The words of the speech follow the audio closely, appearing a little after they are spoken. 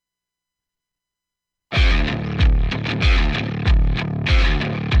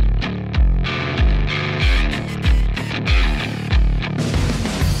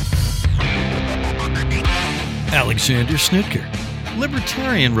Alexander Snitker,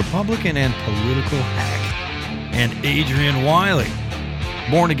 libertarian, Republican, and political hack. And Adrian Wiley,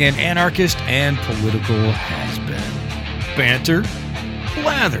 born-again anarchist and political has-been. Banter,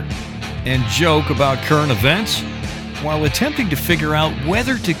 blather, and joke about current events while attempting to figure out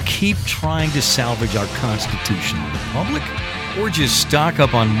whether to keep trying to salvage our constitutional republic or just stock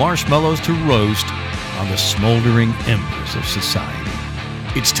up on marshmallows to roast on the smoldering embers of society.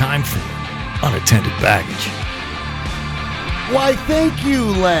 It's time for Unattended Baggage. Why, thank you,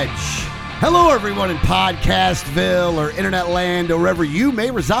 Ledge. Hello, everyone in Podcastville or Internet Land or wherever you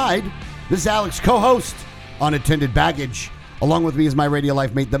may reside. This is Alex, co-host, Unattended Baggage. Along with me is my radio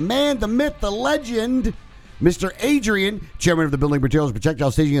life mate, the man, the myth, the legend, Mr. Adrian, chairman of the Building Materials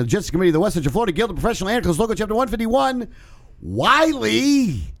Projectile Staging and Logistics Committee of the West Central Florida Guild of Professional Anarchists, Local Chapter 151,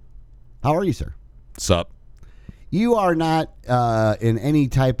 Wiley. How are you, sir? Sup? You are not in any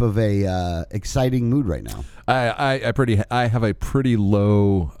type of a exciting mood right now. I have a pretty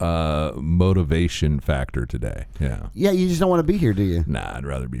low motivation factor today. Yeah. Yeah, you just don't want to be here, do you? Nah, I'd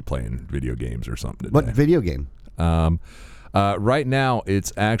rather be playing video games or something today. What video game? Right now,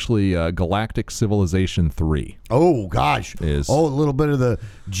 it's actually Galactic Civilization 3. Oh, gosh. A little bit of the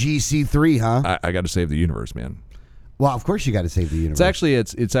GC3, huh? I got to save the universe, man. Well, of course you got to save the universe.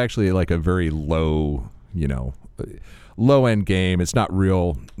 It's actually like a very low, low end game. It's not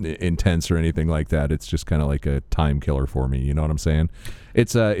real intense or anything like that. It's just kind of like a time killer for me. You know what I'm saying?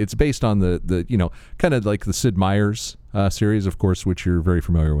 It's based on the kind of like the Sid Meier's series, of course, which you're very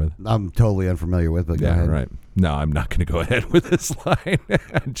familiar with. I'm totally unfamiliar with, but go ahead. Right. No, I'm not going to go ahead with this line.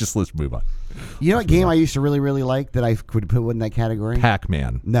 Just let's move on. You know what game I used to really, really like that I could put in that category?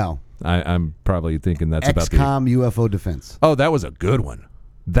 Pac-Man. No. I'm probably thinking that's about XCOM UFO Defense. Oh, that was a good one.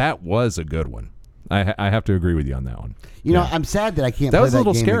 I have to agree with you on that one. You know, I'm sad that I can't play that game. That was a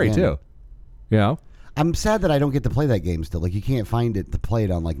little scary, too. Yeah. I'm sad that I don't get to play that game still. Like, you can't find it to play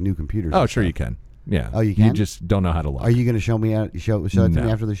it on, like, new computers. Oh, sure you can. Yeah. Oh, you can? You just don't know how to look. Are you going to show it to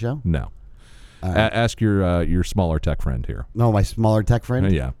me after the show? No. Ask your smaller tech friend here. No, my smaller tech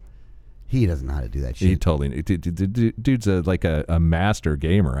friend? Yeah. He doesn't know how to do that shit. He totally. Dude's like a master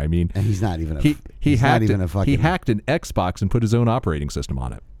gamer. I mean, and he's not even a. He hacked an Xbox and put his own operating system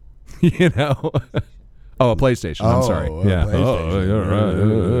on it. Oh, a PlayStation. I'm sorry. Yeah.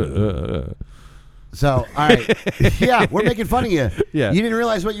 Right. So, all right. Yeah, we're making fun of you. Yeah. You didn't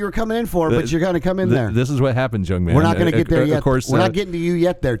realize what you were coming in for, but you're going to come in there. This is what happens, young man. We're not going to get there yet. Of course, we're not getting to you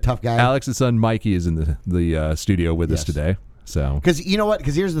yet there, tough guy. Alex's son, Mikey, is in the studio with us today. So, because you know what?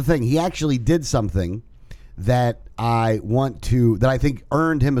 Because here's the thing. He actually did something that I think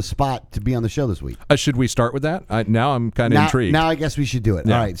earned him a spot to be on the show this week. Should we start with that? Now I'm kind of intrigued. Now I guess we should do it.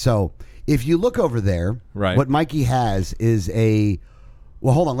 Yeah. All right. So if you look over there, right, what Mikey has is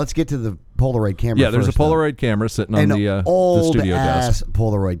well, hold on. Let's get to the Polaroid camera. Yeah, there's a Polaroid camera sitting on the studio desk.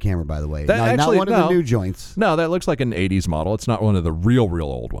 Polaroid camera, by the way. Not one of the new joints. No, that looks like an 80s model. It's not one of the real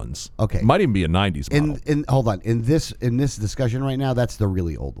old ones. Okay. Might even be a 90s model. Hold on. In this discussion right now, that's the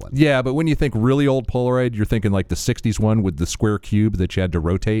really old one. Yeah, but when you think really old Polaroid, you're thinking like the 60s one with the square cube that you had to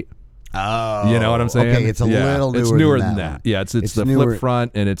rotate. Oh, you know what I'm saying? Okay, it's a little newer. It's newer than that. One. Yeah, it's the flip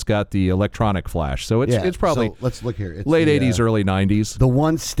front and it's got the electronic flash. So it's probably so let's look here. It's late 80s, early 90s. The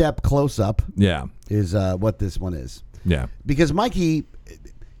one step close up. Yeah, is what this one is. Yeah, because Mikey.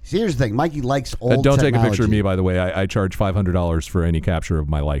 Here's the thing. Mikey likes old. Don't technology. Take a picture of me, by the way. I charge $500 for any capture of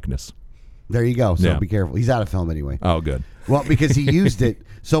my likeness. There you go. So be careful. He's out of film anyway. Oh, good. Well, because he used it.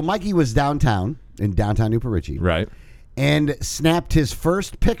 So Mikey was downtown in downtown Newport Richie, right, and snapped his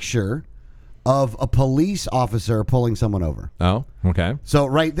first picture of a police officer pulling someone over. Oh, okay. So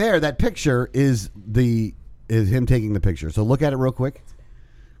right there, that picture is him taking the picture. So look at it real quick.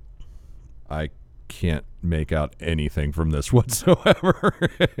 I can't make out anything from this whatsoever.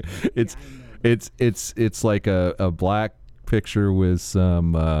 It's like a black picture with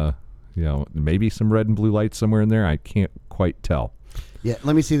some maybe some red and blue lights somewhere in there. I can't quite tell. Yeah,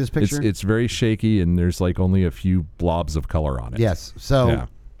 let me see this picture. It's very shaky and there's like only a few blobs of color on it. Yes. So yeah.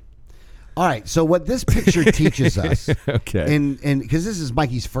 All right, so what this picture teaches us, okay, and because this is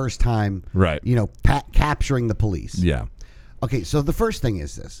Mikey's first time, right? Capturing the police. Yeah. Okay, so the first thing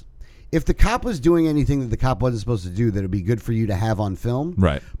is this: if the cop was doing anything that the cop wasn't supposed to do, that would be good for you to have on film.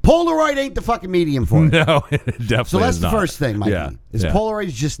 Right. Polaroid ain't the fucking medium for it. No, it definitely. So that's is the not. first thing, Mikey. Yeah.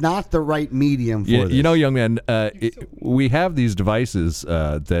 Polaroid's just not the right medium for this. You know, young man, we have these devices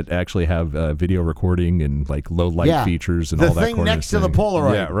that actually have video recording and like low light features and all that. The thing next to the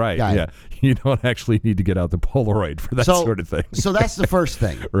Polaroid. Yeah, right. Guy. Yeah, you don't actually need to get out the Polaroid for that sort of thing. So that's the first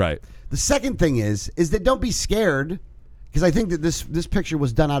thing. Right. The second thing is that don't be scared, because I think that this picture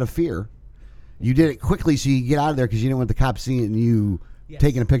was done out of fear. you did it quickly so you get out of there because you didn't want the cops seeing you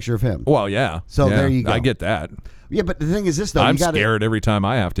taking a picture of him. Well, yeah. So yeah, there you go. I get that. Yeah, but the thing is this, though. I'm you gotta, scared every time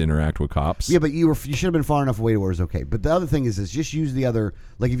I have to interact with cops. Yeah, but you should have been far enough away to where it's okay. But the other thing is this, just use the other,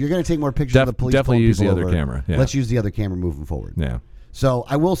 like if you're going to take more pictures of the police, definitely pulling use the people other over, camera. Yeah. Let's use the other camera moving forward. Yeah. So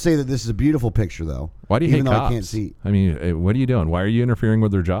I will say that this is a beautiful picture, though. Why do you even hate though cops? I can't see. I mean, what are you doing? Why are you interfering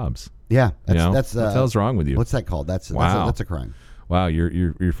with their jobs? Yeah, You know? that's what the hell's wrong with you? What's that called? That's a crime. Wow,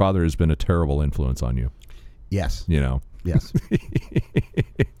 your father has been a terrible influence on you. Yes. You know. Yes.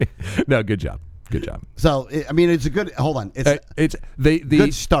 No, good job. Good job. So I mean, it's a good. Hold on. It's the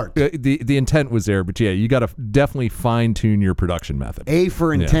good start. The intent was there, but yeah, you got to definitely fine tune your production method. A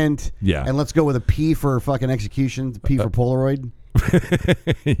for intent. Yeah. And let's go with a P for fucking execution. P for Polaroid.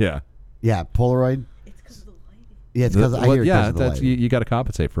 Yeah. Yeah, Polaroid. It's because of the lighting. Yeah, it's because I hear it because of the that's lighting. you got to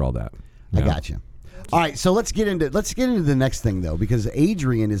compensate for all that. I got you. All right, so let's get into the next thing though, because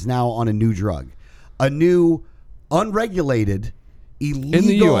Adrian is now on a new drug, a new unregulated, illegal in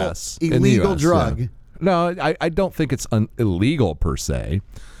the U.S. illegal drug. Yeah. No, I don't think it's illegal per se.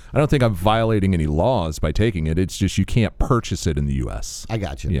 I don't think I'm violating any laws by taking it. It's just you can't purchase it in the U.S. I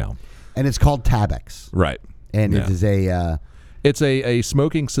got you. Yeah. And it's called Tabex. Right. And Yeah. it is a It's a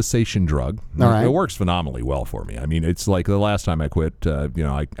smoking cessation drug. All right. It works phenomenally well for me. I mean, it's like the last time I quit,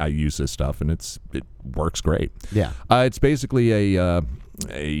 I use this stuff, and it works great. Yeah. It's basically a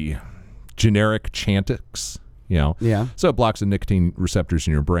generic Chantix, Yeah. So it blocks the nicotine receptors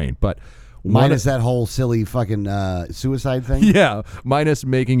in your brain. But minus that whole silly fucking suicide thing. Yeah, minus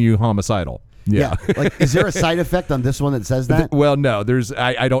making you homicidal. Yeah. Like, is there a side effect on this one that says that? Well, no,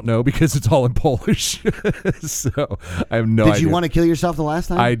 I don't know because it's all in Polish. So I have no idea. Did you want to kill yourself the last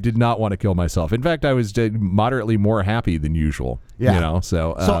time? I did not want to kill myself. In fact, I was moderately more happy than usual. Yeah.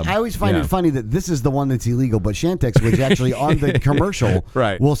 So I always find it funny that this is the one that's illegal, but Chantix, which actually on the commercial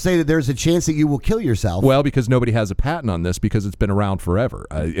Right. will say that there's a chance that you will kill yourself. Well, because nobody has a patent on this because it's been around forever.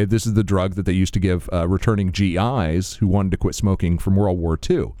 This is the drug that they used to give returning GIs who wanted to quit smoking from World War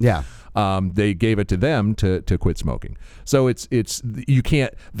II. Yeah. They gave it to them to quit smoking. So it's you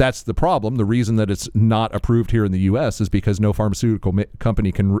can't. That's the problem. The reason that it's not approved here in the U.S. is because no pharmaceutical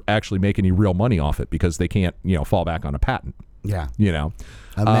company can actually make any real money off it because they can't fall back on a patent. Yeah.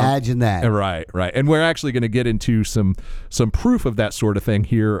 Imagine that. Right. And we're actually going to get into some proof of that sort of thing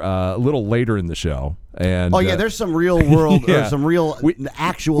here a little later in the show. And there's some real world or some real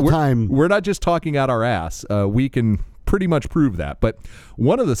actual time. We're not just talking out our ass. We can pretty much prove that. But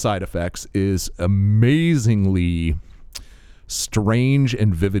one of the side effects is amazingly strange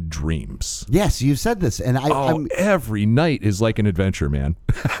and vivid dreams. Yes, you said this, and I'm every night is like an adventure, man.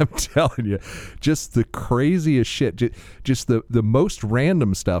 I'm telling you, just the craziest shit, just the most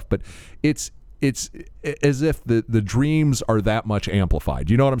random stuff. But it's as if the dreams are that much amplified.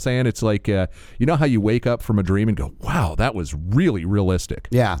 You know what I'm saying? It's like you know how you wake up from a dream and go, "Wow, that was really realistic."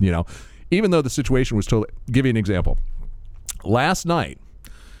 Yeah. Even though the situation was totally. Give you an example. Last night,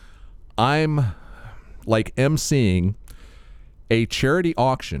 I'm like emceeing a charity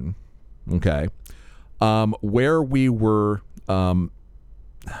auction, okay, where we were, it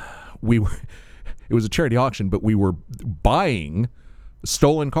was a charity auction, but we were buying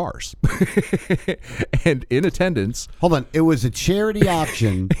stolen cars. And in attendance. Hold on. It was a charity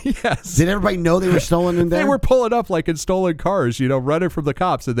auction. Yes. Did everybody know they were stolen in there? They were pulling up like in stolen cars, running from the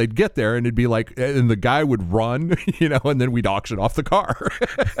cops, and they'd get there and it'd be like, and the guy would run, and then we'd auction off the car.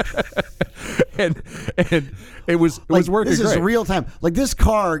 and it was working This is great. real time. Like this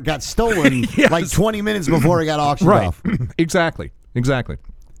car got stolen like 20 minutes before it got auctioned Right. off. Exactly.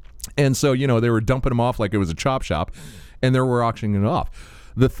 And so, they were dumping them off like it was a chop shop, and they were auctioning it off.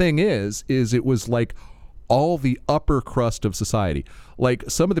 The thing is it was like all the upper crust of society. Like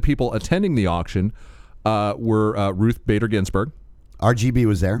some of the people attending the auction were Ruth Bader Ginsburg. RGB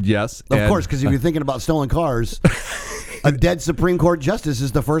was there. Yes. Of course, because if you're thinking about stolen cars, a dead Supreme Court justice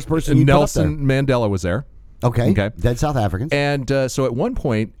is the first person you Nelson put up there. Mandela was there. Okay. Dead South Africans. And so at one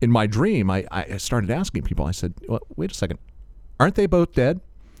point in my dream, I started asking people, I said, well, wait a second, aren't they both dead?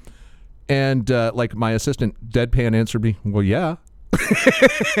 And like my assistant deadpan answered me, well, yeah.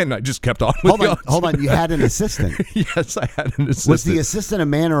 And I just kept on with Hold on. You had an assistant. Yes, I had an assistant. Was the assistant a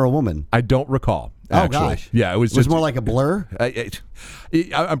man or a woman? I don't recall. Actually. Oh, gosh. Yeah, it was It was more like a blur?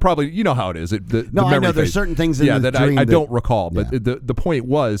 I'm probably, you know how it is. The No, I memory know there's phase. certain things in the that dream I that- don't recall. But Yeah. the point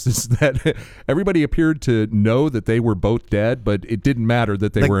was is that everybody appeared to know that they were both dead, but it didn't matter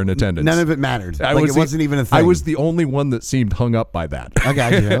that they Like, were in attendance. None of it mattered. I Like was it the- wasn't even a thing. I was the only one that seemed hung up by that. I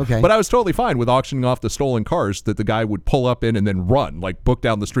got you. Okay. But I was totally fine with auctioning off the stolen cars that the guy would pull up in and then run, like book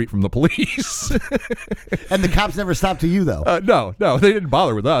down the street from the police. And the cops never stopped to you though. No, they didn't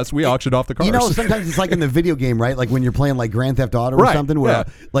bother with us. We auctioned off the cars. You know, sometimes it's like in the video game, right? Like when you're playing like Grand Theft Auto or Right, something, where yeah.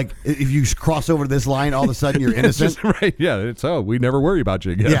 like if you cross over this line, all of a sudden you're It's innocent. just- right? Yeah. It's we never worry about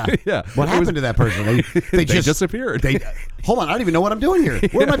you again. Yeah. yeah. What It happened was- to that person? They just disappeared. Hold on, I don't even know what I'm doing here.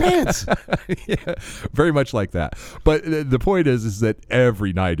 Where are my pants? Yeah, very much like that. But the point is that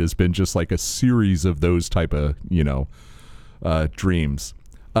every night has been just like a series of those type of dreams.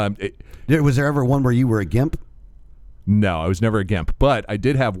 Was there ever one where you were a gimp? No, I was never a gimp, but I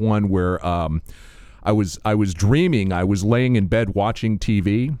did have one where I was dreaming. I was laying in bed watching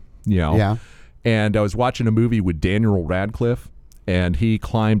TV, Yeah. and I was watching a movie with Daniel Radcliffe, and he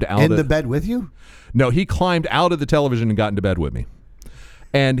climbed out In of the bed with you? No, he climbed out of the television and got into bed with me.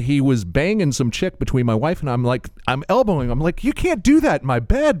 And he was banging some chick between my wife and I'm elbowing him. I'm like, you can't do that in my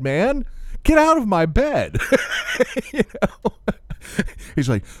bed, man. Get out of my bed. You know? He's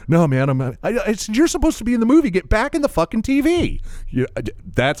like, no, man, you're supposed to be in the movie. Get back in the fucking TV.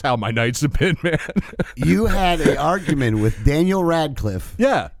 That's how my nights have been, man. You had an argument with Daniel Radcliffe.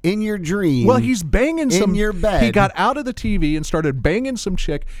 Yeah. In your dream. Well, he's banging some. in your bed. He got out of the TV and started banging some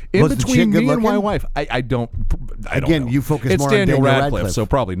chick in Was the between chick me good and my looking? wife. I don't Again, know. you focus it's more on Daniel Radcliffe. so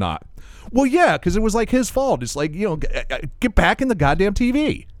probably not. Well, yeah, because it was like his fault. It's like, get back in the goddamn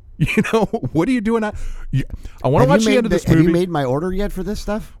TV. You know, what are you doing? I want to watch the end of this movie. Have you made my order yet for this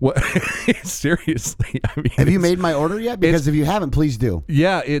stuff? What? Seriously, I mean, Have you made my order yet? Because if you haven't, please do.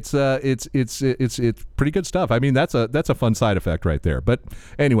 Yeah, it's pretty good stuff. I mean, that's a fun side effect right there. But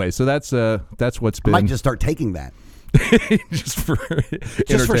anyway, so that's what's I been might just start taking that. just for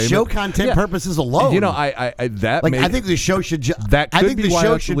Just for show entertainment. content Yeah. purposes alone. You know, I that like may, I think the show should. That I could think be the why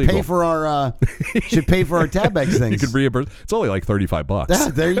show that's should illegal. pay for our Tabex things. you could reimburse. It's only like $35. Yeah,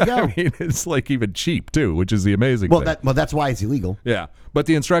 there you go. I mean, it's like even cheap too, which is the amazing well, thing. that's why it's illegal. Yeah, but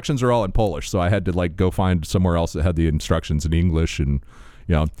the instructions are all in Polish, so I had to like go find somewhere else that had the instructions in English, and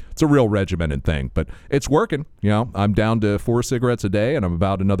it's a real regimented thing. But it's working. I'm down to 4 cigarettes a day, and I'm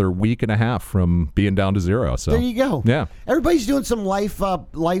about another week and a half from being down to 0. So There you go. Yeah. Everybody's doing some life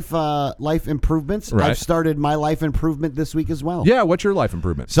improvements. Right. I've started my life improvement this week as well. Yeah, what's your life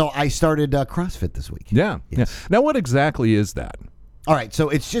improvement? So I started CrossFit this week. Yeah, Yes. yeah. Now, what exactly is that? All right. So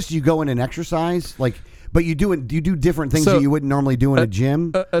it's just you go in and exercise, but you do different things So, that you wouldn't normally do in a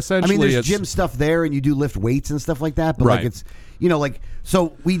gym. essentially, I mean, there's it's- gym stuff there, and you do lift weights and stuff like that. But Right. it's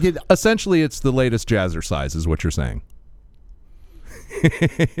so we did. Essentially, it's the latest jazzercise, is what you're saying.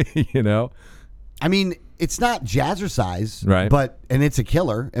 I mean, it's not jazzercise, Right. And it's a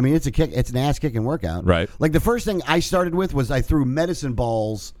killer. I mean, it's an ass kicking workout, Right. Like the first thing I started with was I threw medicine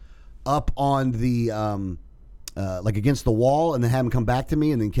balls up on the like against the wall, and then had them come back to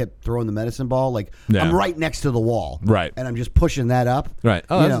me, and then kept throwing the medicine ball. Like Yeah. I'm right next to the wall, Right. and I'm just pushing that up, Right.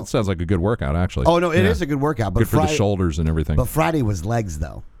 Oh, You that know. sounds like a good workout, actually. Oh no, it is Yeah. a good workout, but Good for the Friday, shoulders and everything. But Friday was legs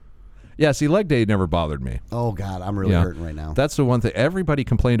though. Yeah, see, leg day never bothered me. Oh God, I'm really Yeah. hurting right now. That's the one thing. Everybody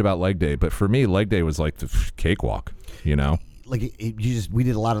complained about leg day, but for me, leg day was like the cakewalk, Like we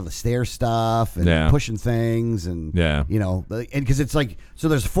did a lot of the stair stuff and Yeah. pushing things and Yeah. and because it's like so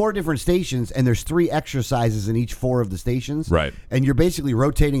there's 4 different stations and there's 3 exercises in each 4 of the stations, Right. And you're basically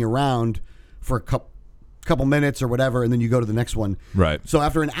rotating around for a couple minutes or whatever, and then you go to the next one, Right. So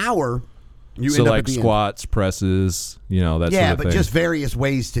after an hour, you So end up like at the end. squats, presses, that Yeah, sort of but thing. just various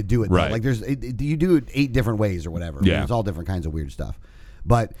ways to do it. though. Right. Like you do it 8 different ways or whatever. Yeah. There's all different kinds of weird stuff.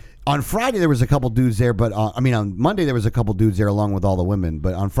 But on Friday there was a couple dudes there, but on Monday there was a couple dudes there along with all the women.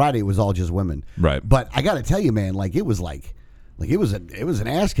 But on Friday it was all just women. Right. But I got to tell you, man, it was it was an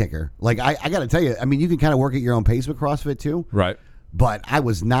ass kicker. Like I got to tell you, I mean, you can kind of work at your own pace with CrossFit too. Right. But I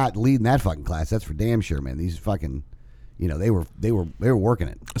was not leading that fucking class. That's for damn sure, man. These fucking, they were working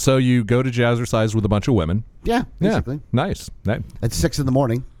it. So you go to jazzercise with a bunch of women. Yeah, basically. Yeah. Nice. At 6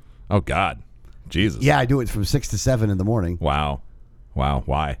 a.m. Oh, God. Jesus. Yeah, I do it from 6 to 7 in the morning. Wow.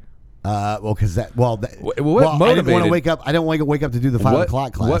 Why? Well, because what I didn't want motivated- to wake up. I don't want to wake up to do the 5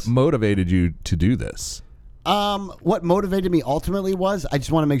 o'clock class. What motivated you to do this? What motivated me ultimately was I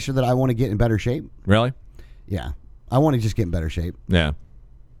just want to make sure that I want to get in better shape. Really? Yeah, I want to just get in better shape. Yeah.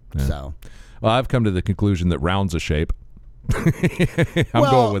 So Well, I've come to the conclusion that round's a shape. I'm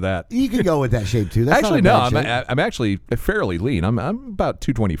going with that. You could go with that shape too. That's Actually, not a no. bad shape. I'm actually fairly lean. I'm about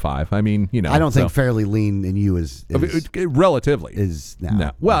 225. I mean, I don't think fairly lean in you is relatively no.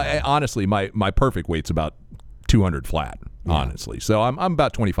 No. Well, honestly, my perfect weight's about 200 flat. Honestly, so I'm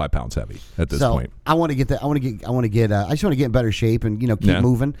about 25 pounds heavy at this point. I want to get that. I just want to get in better shape and keep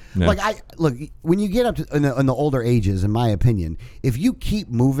moving. Yeah. Like when you get up to in the older ages, in my opinion, if you keep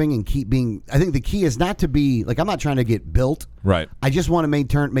moving and keep being, I think the key is not to be like, I'm not trying to get built. Right. I just want to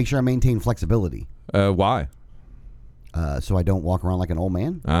make sure I maintain flexibility. Why? So I don't walk around like an old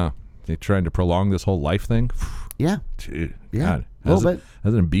man. You're trying to prolong this whole life thing? Yeah. Dude, yeah. God. A little bit.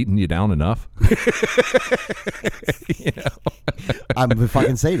 Hasn't it beaten you down enough? I'm a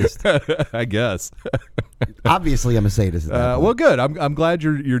fucking sadist. I guess. Obviously, I'm a sadist. Well, good. I'm glad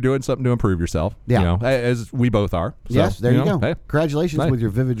you're doing something to improve yourself. Yeah. As we both are. So, yes, there you go. Hey, congratulations nice. with your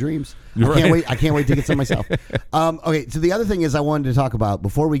vivid dreams. Right. I can't wait to get some myself. Okay, so the other thing is I wanted to talk about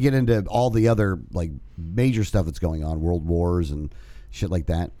before we get into all the other like major stuff that's going on, world wars and shit like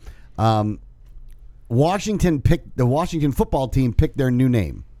that. The Washington football team picked their new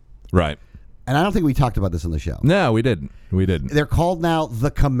name. Right. And I don't think we talked about this on the show. No, we didn't. They're called now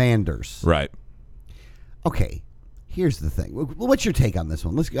the Commanders. Right. Okay. Here's the thing. What's your take on this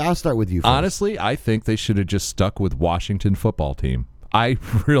one? I'll start with you first. Honestly, I think they should have just stuck with Washington football team.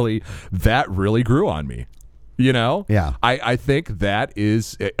 That really grew on me. Yeah. I think that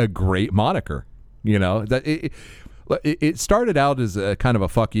is a great moniker. That it started out as a kind of a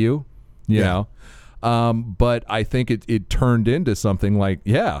fuck you, you know. But I think it turned into something like,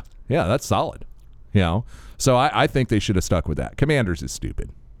 yeah, that's solid. So I think they should have stuck with that. Commanders is stupid.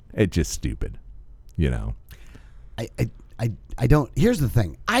 It's just stupid. I don't. Here's the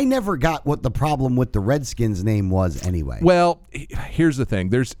thing. I never got what the problem with the Redskins name was anyway. Well, here's the thing.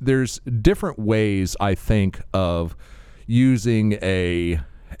 There's different ways, I think, of using a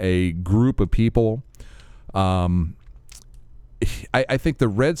group of people. I think the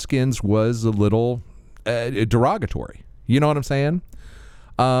Redskins was a little derogatory. You know what I'm saying?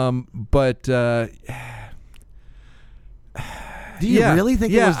 But do you really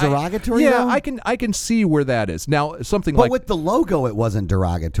think it was derogatory? Though? I can see where that is. Now, but with the logo, it wasn't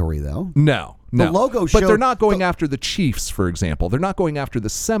derogatory though. No. The logo but they're not going after the Chiefs, for example. They're not going after the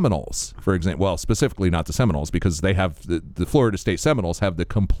Seminoles, for example. Well, specifically not the Seminoles, because they have the Florida State Seminoles have the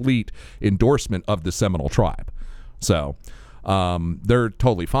complete endorsement of the Seminole tribe. So they're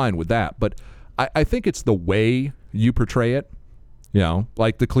totally fine with that. But I think it's the way you portray it,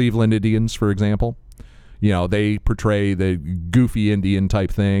 like the Cleveland Indians, for example. They portray the goofy Indian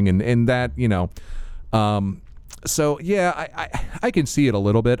type thing and that, so, yeah, I can see it a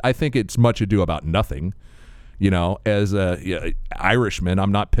little bit. I think it's much ado about nothing. As a Irishman,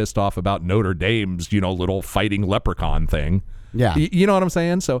 I'm not pissed off about Notre Dame's, little fighting leprechaun thing. Yeah. You know what I'm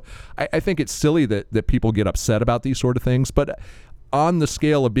saying? So I think it's silly that people get upset about these sort of things. But on the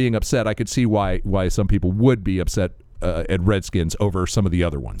scale of being upset, I could see why some people would be upset at Redskins over some of the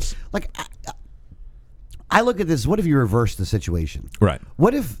other ones. Like, I look at this. What if you reverse the situation? Right.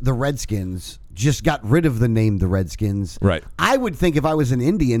 What if the Redskins just got rid of the name the Redskins? Right. I would think if I was an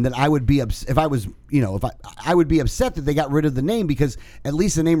Indian that I would be if I was, I would be upset that they got rid of the name because at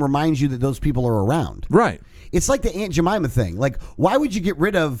least the name reminds you that those people are around. Right. It's like the Aunt Jemima thing. Like, why would you get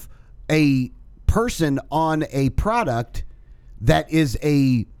rid of a person on a product that is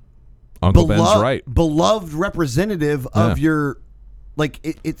a Uncle Ben's right. beloved representative of your, like,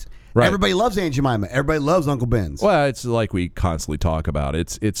 it's. Right. Everybody loves Aunt Jemima. Everybody loves Uncle Ben's. Well, it's like we constantly talk about.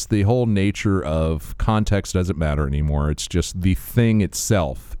 It's the whole nature of context doesn't matter anymore. It's just the thing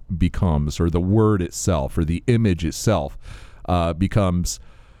itself becomes, or the word itself, or the image itself becomes,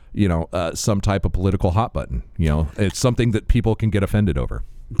 some type of political hot button. It's something that people can get offended over.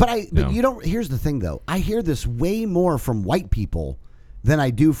 But you don't. Here's the thing, though. I hear this way more from white people than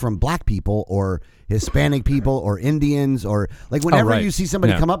I do from black people or Hispanic people or Indians or like whenever you see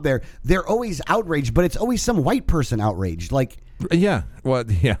somebody come up there, they're always outraged, but it's always some white person outraged. Like, yeah, well,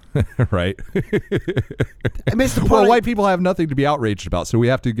 yeah, right. I missed the point. Well, white people have nothing to be outraged about, so we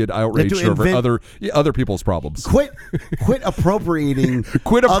have to get outraged over other people's problems. Quit appropriating.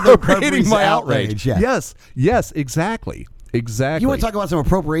 Quit appropriating my outrage. Yeah. Yes, exactly. Exactly. You want to talk about some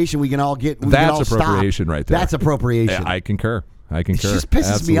appropriation? We can all get. That's appropriation right there. That's appropriation. Yeah, I concur. It just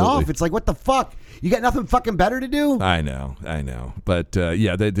pisses me off. It's like, what the fuck? You got nothing fucking better to do? I know. But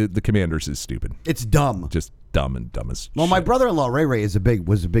the Commanders is stupid. It's dumb. Just dumb and dumb as Well, shit. my brother-in-law Ray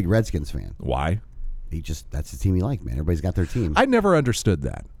was a big Redskins fan. Why? That's the team he liked, man. Everybody's got their team. I never understood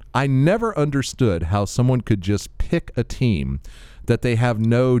that. I never understood how someone could just pick a team that they have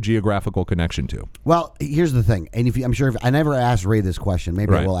no geographical connection to. Well, here's the thing, and I never asked Ray this question.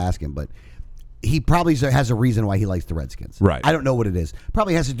 Maybe I will ask him, but he probably has a reason why he likes the Redskins. Right. I don't know what it is.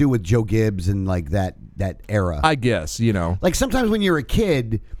 Probably has to do with Joe Gibbs and like that era. I guess, Like sometimes when you're a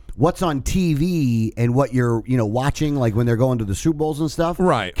kid, what's on TV and what you're, watching, like when they're going to the Super Bowls and stuff,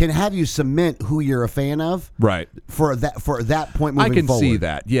 right, can have you cement who you're a fan of, right, for that point moving forward. I can see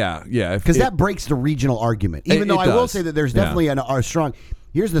that, yeah, because that breaks the regional argument. Even though I will say that there's definitely a strong.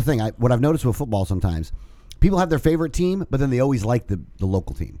 Here's the thing: what I've noticed with football sometimes, people have their favorite team, but then they always like the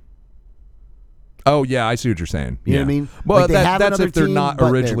local team. Oh, yeah, I see what you're saying. You know what I mean? Well, like that's if they're team, not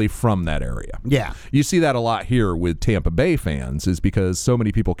originally from that area. Yeah. You see that a lot here with Tampa Bay fans is because so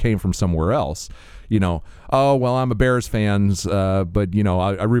many people came from somewhere else. Oh, well, I'm a Bears fan, but,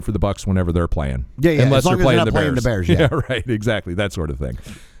 I root for the Bucks whenever they're playing. Yeah, unless as long they're playing, as they're the, not Bears. playing the Bears. Yeah, right, exactly, that sort of thing.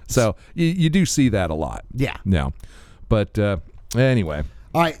 So you do see that a lot. Yeah. Yeah. But anyway.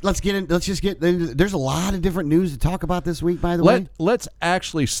 All right, let's just get. There's a lot of different news to talk about this week. By the way, let's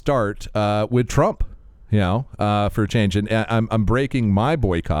actually start with Trump. For a change, and I'm breaking my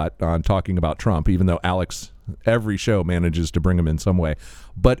boycott on talking about Trump, even though Alex every show manages to bring him in some way.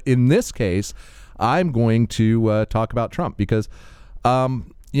 But in this case, I'm going to talk about Trump because,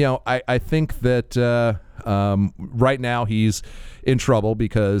 I think that right now he's in trouble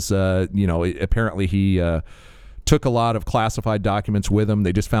because apparently he. Took a lot of classified documents with him.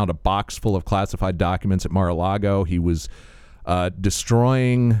 They just found a box full of classified documents at Mar-a-Lago. He was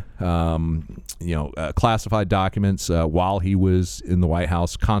destroying, classified documents while he was in the White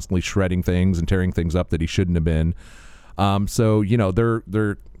House, constantly shredding things and tearing things up that he shouldn't have been. So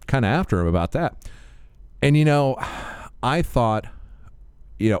they're kind of after him about that. And I thought,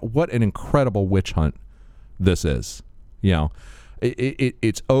 what an incredible witch hunt this is.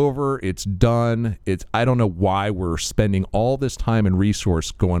 It's over. It's done. I don't know why we're spending all this time and resource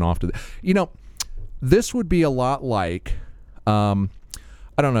going off to this would be a lot like, I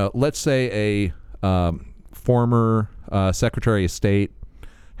don't know, let's say a former Secretary of State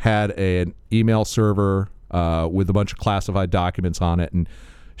had an email server with a bunch of classified documents on it, and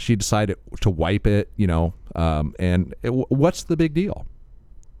she decided to wipe it, what's the big deal?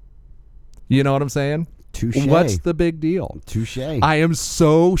 You know what I'm saying? Touché. What's the big deal? Touché. I am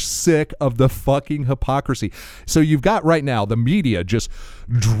so sick of the fucking hypocrisy. So you've got right now the media just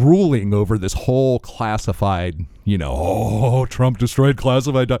drooling over this whole classified, Trump destroyed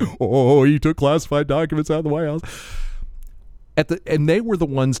classified he took classified documents out of the White House. And they were the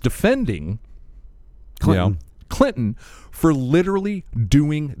ones defending Clinton for literally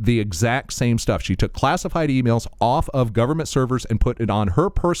doing the exact same stuff. She took classified emails off of government servers and put it on her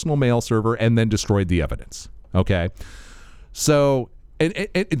personal mail server and then destroyed the evidence. Okay? So, and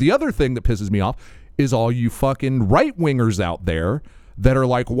the other thing that pisses me off is all you fucking right-wingers out there that are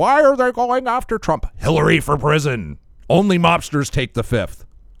like, why are they going after Trump? Hillary for prison. Only mobsters take the fifth.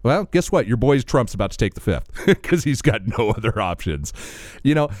 Well, guess what? Your boy Trump's about to take the fifth because he's got no other options,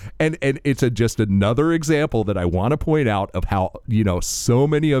 and it's just another example that I want to point out of how, so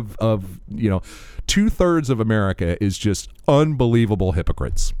many of 2/3 of America is just unbelievable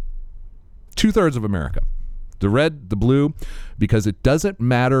hypocrites. 2/3 of America, the red, the blue, because it doesn't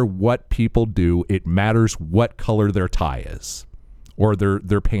matter what people do. It matters what color their tie is or their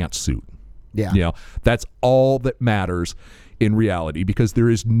pantsuit. Yeah. That's all that matters in reality, because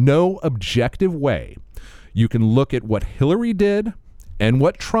there is no objective way you can look at what Hillary did and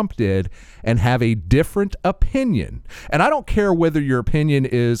what Trump did and have a different opinion. And I don't care whether your opinion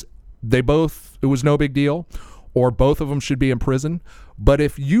is it was no big deal, or both of them should be in prison. But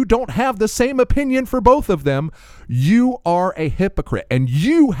if you don't have the same opinion for both of them, you are a hypocrite. And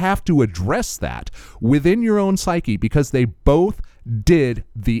you have to address that within your own psyche, because they both did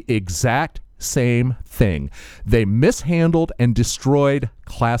the exact same thing. They mishandled and destroyed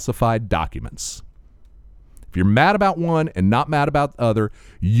classified documents. If you're mad about one and not mad about the other,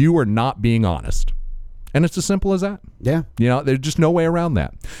 you are not being honest. And it's as simple as that. Yeah. There's just no way around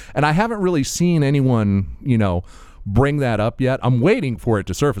that. And I haven't really seen anyone, bring that up yet. I'm waiting for it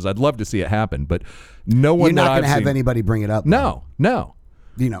to surface. I'd love to see it happen, but no one. You're not going to have anybody bring it up. No.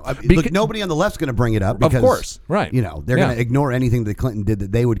 Look, nobody on the left's going to bring it up because, of course, right? They're going to ignore anything that Clinton did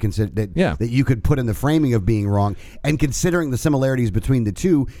that they would consider that you could put in the framing of being wrong. And considering the similarities between the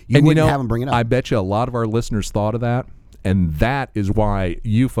two, you wouldn't have them bring it up. I bet you a lot of our listeners thought of that, and that is why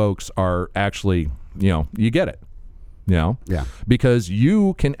you folks are actually, you get it, Yeah, because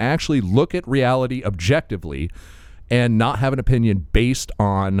you can actually look at reality objectively and not have an opinion based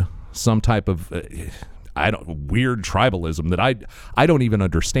on some type of weird tribalism that I don't even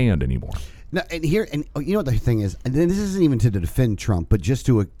understand anymore. No, and you know what the thing is, and this isn't even to defend Trump, but just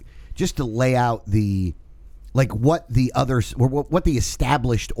to lay out what the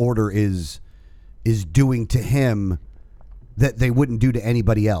established order is doing to him that they wouldn't do to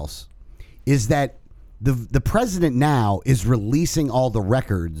anybody else, is that the president now is releasing all the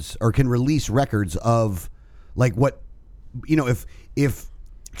records, or can release records of what, if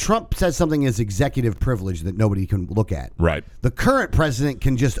Trump says something is executive privilege that nobody can look at. Right. The current president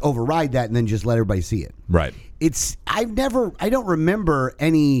can just override that and then just let everybody see it. Right. I don't remember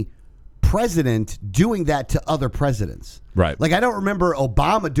any president doing that to other presidents. Right. I don't remember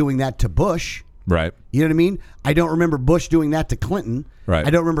Obama doing that to Bush. Right. You know what I mean? I don't remember Bush doing that to Clinton. Right.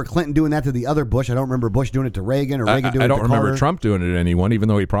 I don't remember Clinton doing that to the other Bush. I don't remember Bush doing it to Reagan, or Reagan doing it to Carter. I don't remember Trump doing it to anyone, even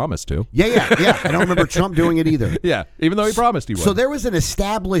though he promised to. Yeah. I don't remember Trump doing it either. Yeah, even though he promised he would. So there was an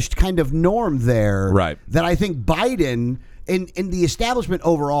established kind of norm there, right, that I think Biden and the establishment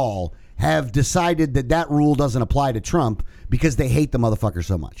overall have decided that rule doesn't apply to Trump because they hate the motherfucker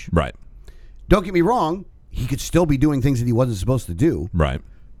so much. Right. Don't get me wrong. He could still be doing things that he wasn't supposed to do. Right.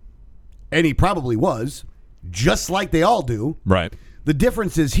 And he probably was, just like they all do. Right. The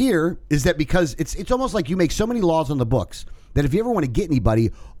difference is that because it's almost like you make so many laws on the books that if you ever want to get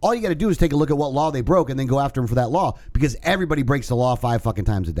anybody, all you got to do is take a look at what law they broke and then go after them for that law, because everybody breaks the law 5 fucking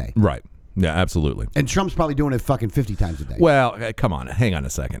times a day. Right. Yeah, absolutely. And Trump's probably doing it fucking 50 times a day. Well, come on. Hang on a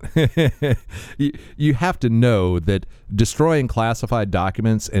second. You have to know that destroying classified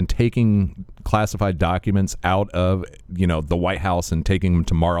documents and taking classified documents out of, the White House and taking them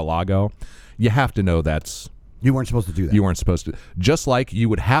to Mar-a-Lago, you have to know that's... You weren't supposed to do that. You weren't supposed to. Just like you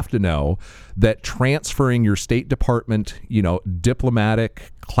would have to know that transferring your State Department,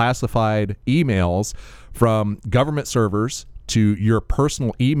 diplomatic classified emails from government servers to your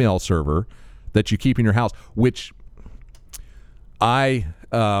personal email server that you keep in your house, which I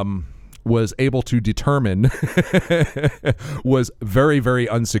was able to determine was very, very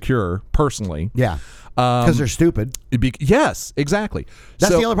unsecure personally. Yeah. Because they're stupid. Yes, exactly.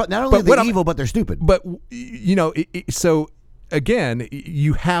 That's the only problem. Not only are they evil, but they're stupid. But, so again,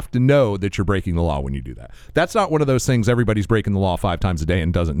 you have to know that you're breaking the law when you do that. That's not one of those things everybody's breaking the law 5 times a day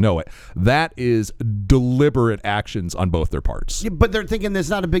and doesn't know it. That is deliberate actions on both their parts. Yeah, but they're thinking it's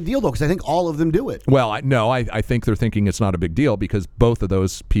not a big deal, though, because I think all of them do it. Well, I think they're thinking it's not a big deal because both of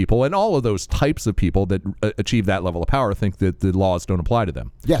those people and all of those types of people that achieve that level of power think that the laws don't apply to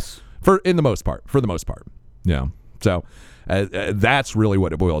them. Yes. For the most part. Yeah. So that's really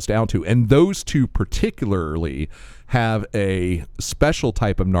what it boils down to. And those two particularly have a special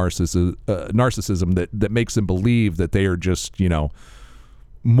type of narcissism that makes them believe that they are just,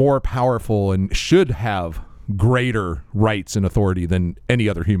 more powerful and should have greater rights and authority than any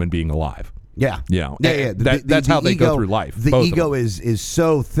other human being alive. Yeah. Yeah. That's how they go through life. The ego is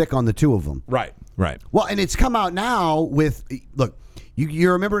so thick on the two of them. Right. Well, and it's come out now with, look,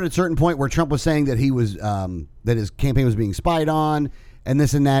 you remember at a certain point where Trump was saying that he was that his campaign was being spied on and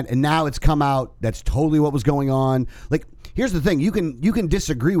this and that, and now it's come out that's totally what was going on. Here's the thing: you can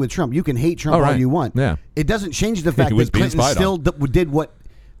disagree with Trump, you can hate Trump all you want. Yeah, it doesn't change the fact that Clinton still did what.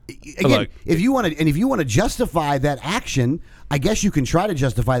 Again, if you want to justify that action, I guess you can try to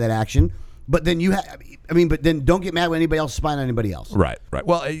justify that action. But then but then don't get mad when anybody else is spying on anybody else. Right.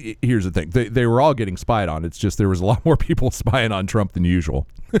 Well, here's the thing. They were all getting spied on. It's just there was a lot more people spying on Trump than usual.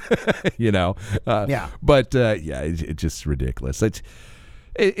 Yeah. But, it's just ridiculous.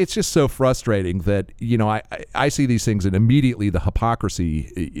 It's just so frustrating that, I see these things and immediately the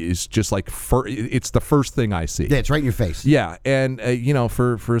hypocrisy is just like, it's the first thing I see. Yeah, it's right in your face. Yeah. And,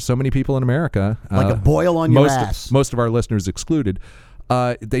 for so many people in America. Like a boil on your ass. Most of our listeners excluded.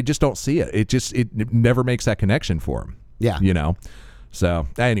 They just don't see it. It never makes that connection for them. Yeah. So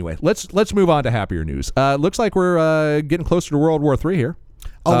anyway, let's move on to happier news. Looks like we're getting closer to World War III here.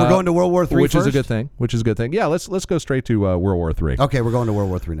 Oh, we're going to World War III which first? is a good thing. Yeah, let's go straight to World War III. Okay, we're going to World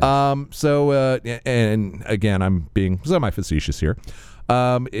War III now. And again, I'm being semi-facetious here.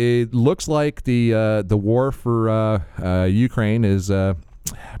 It looks like the war for Ukraine is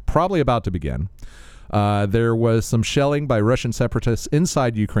probably about to begin. There was some shelling by Russian separatists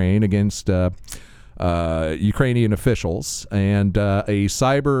inside Ukraine against Ukrainian officials, and a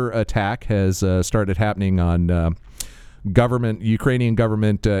cyber attack has started happening on Ukrainian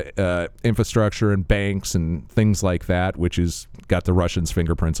government infrastructure and banks and things like that, which has got the Russians'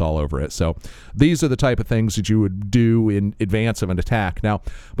 fingerprints all over it. So these are the type of things that you would do in advance of an attack. Now,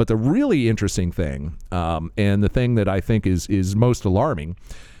 but the really interesting thing, and the thing that I think is most alarming,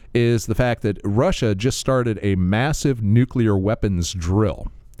 is the fact that Russia just started a massive nuclear weapons drill.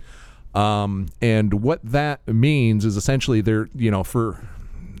 And what that means is essentially they're,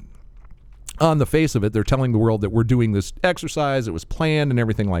 on the face of it, they're telling the world that we're doing this exercise, it was planned and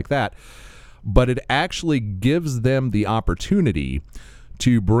everything like that. But it actually gives them the opportunity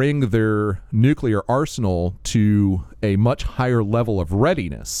to bring their nuclear arsenal to a much higher level of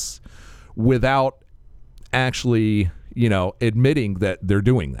readiness without actually, admitting that they're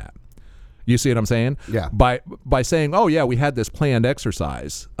doing that. You see what I'm saying? Yeah. By saying, oh, yeah, we had this planned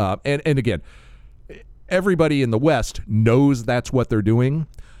exercise. And again, everybody in the West knows that's what they're doing.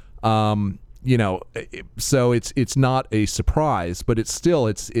 So it's not a surprise, but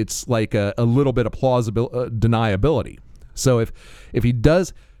it's like a little bit of plausible deniability. So if he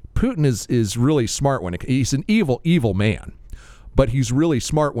does, Putin is really smart he's an evil man, but he's really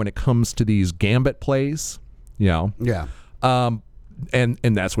smart when it comes to these gambit plays, Yeah. And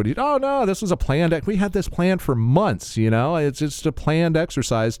that's what oh no, this was a planned, we had this planned for months, it's just a planned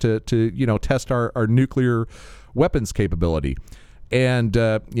exercise to test our nuclear weapons capability. And,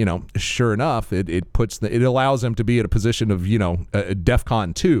 sure enough, it allows them to be in a position of,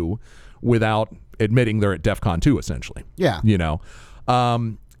 DEFCON 2 without admitting they're at DEFCON 2, essentially. Yeah.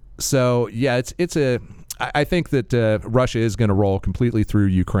 So, yeah, I think that Russia is going to roll completely through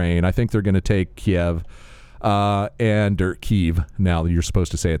Ukraine. I think they're going to take Kiev or Kyiv. Now, you're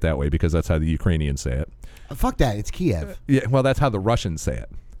supposed to say it that way because that's how the Ukrainians say it. Fuck that. It's Kiev. Yeah, well, that's how the Russians say it.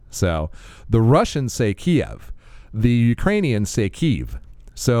 So the Russians say Kiev. The Ukrainians say Kyiv.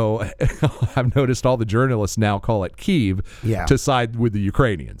 So I've noticed all the journalists now call it Kyiv to side with the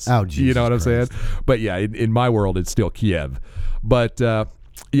Ukrainians. Oh, Jesus You know what I'm Christ. saying? But yeah, in my world, it's still Kiev. But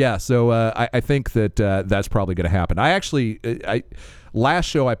so I think that that's probably going to happen. Last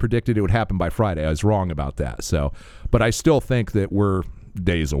show I predicted it would happen by Friday. I was wrong about that. So, but I still think that we're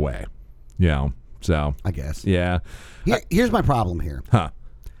days away. So I guess. Yeah. Here's my problem here. Huh.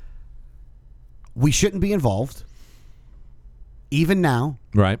 We shouldn't be involved. Even now,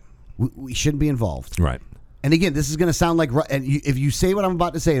 Right. we shouldn't be involved. Right. And again, this is going to sound like, if you say what I'm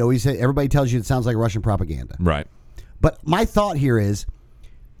about to say, everybody tells you it sounds like Russian propaganda. Right. But my thought here is,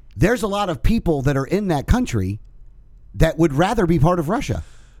 there's a lot of people that are in that country that would rather be part of Russia.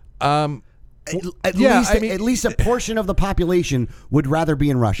 At least a portion of the population would rather be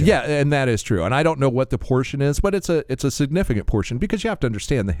in Russia. Yeah, and that is true. And I don't know what the portion is, but it's a significant portion because you have to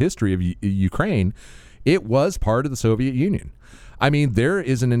understand the history of Ukraine. It was part of the Soviet Union. I mean, there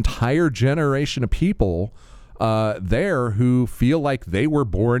is an entire generation of people there who feel like they were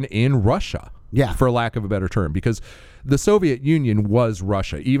born in Russia. Yeah. For lack of a better term, because the Soviet Union was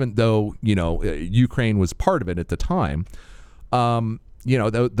Russia, even though, Ukraine was part of it at the time.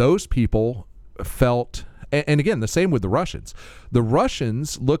 Those people felt, and again, the same with the Russians. The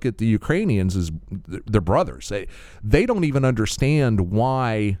Russians look at the Ukrainians as their brothers. They don't even understand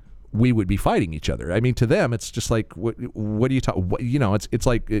why we would be fighting each other. I mean, to them, it's just like, what do you talk? It's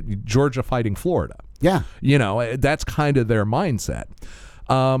like Georgia fighting Florida. Yeah. That's kind of their mindset.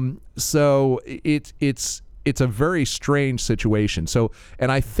 So it's a very strange situation. So,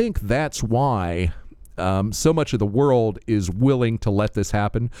 and I think that's why so much of the world is willing to let this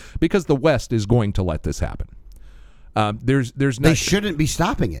happen, because the West is going to let this happen. They shouldn't be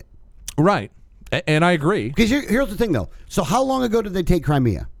stopping it. Right. And I agree. Because here's the thing, though. So how long ago did they take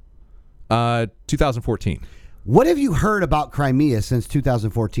Crimea? 2014. What have you heard about Crimea since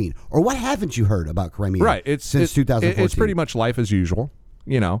 2014? Or what haven't you heard about Crimea since 2014? It's pretty much life as usual.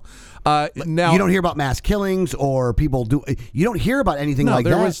 Now you don't hear about mass killings or people do. You don't hear about anything like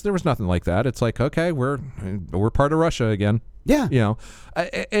that. There was nothing like that. It's like, okay, we're part of Russia again. Yeah.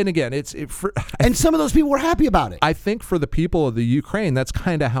 And again, and some of those people were happy about it. I think for the people of the Ukraine, that's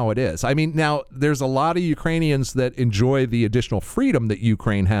kind of how it is. I mean, now there's a lot of Ukrainians that enjoy the additional freedom that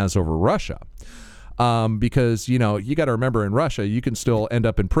Ukraine has over Russia. Because, you got to remember, in Russia, you can still end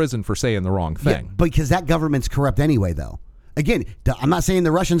up in prison for saying the wrong thing. Yeah, because that government's corrupt anyway, though. Again, I'm not saying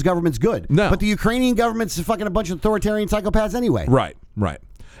the Russian government's good. No. But the Ukrainian government's fucking a bunch of authoritarian psychopaths anyway. Right.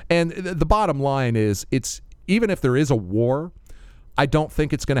 And the bottom line is, even if there is a war, I don't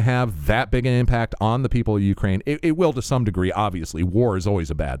think it's going to have that big an impact on the people of Ukraine. It will to some degree, obviously. War is always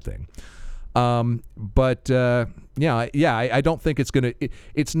a bad thing. But I don't think it's going to...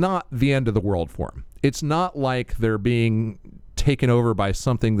 It's not the end of the world for them. It's not like they're being taken over by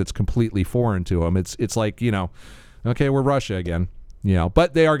something that's completely foreign to them. It's like, okay, we're Russia again.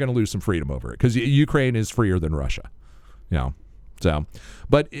 But they are going to lose some freedom over it because Ukraine is freer than Russia. So,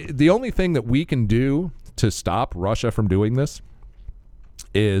 but the only thing that we can do to stop Russia from doing this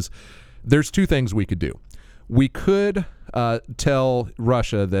is there's two things we could do. We could tell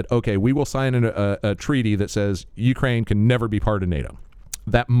Russia that, okay, we will sign a treaty that says Ukraine can never be part of NATO.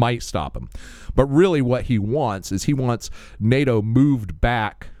 That might stop him. But really what he wants is NATO moved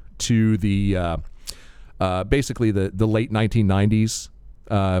back to the basically the late 1990s.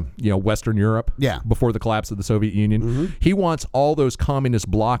 Western Europe, before the collapse of the Soviet Union. He wants all those communist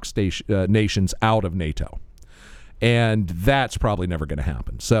bloc nations out of NATO. And that's probably never going to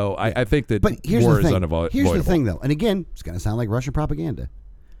happen. So I think that war is unavoidable. Here's the thing, though. And again, it's going to sound like Russian propaganda.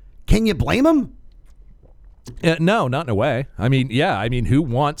 Can you blame him? No, not in a way. I mean, who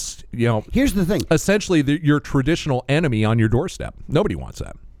wants, Here's the thing. Essentially, your traditional enemy on your doorstep. Nobody wants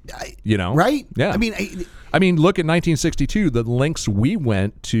that. Right? Yeah. I mean, look at 1962, the lengths we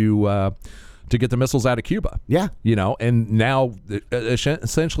went to get the missiles out of Cuba. Yeah. And now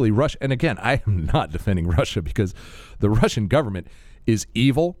essentially Russia. And again, I am not defending Russia because the Russian government is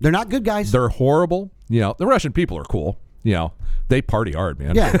evil. They're not good guys. They're horrible. The Russian people are cool. They party hard,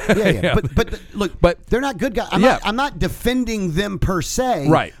 man. Yeah. But they're not good guys. I'm not defending them per se.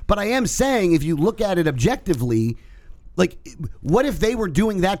 Right. But I am saying if you look at it objectively, like, what if they were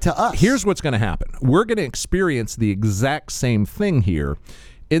doing that to us? Here's what's going to happen. We're going to experience the exact same thing here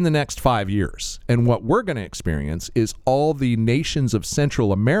in the next 5 years. And what we're going to experience is all the nations of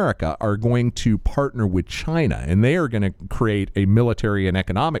Central America are going to partner with China, and they are going to create a military and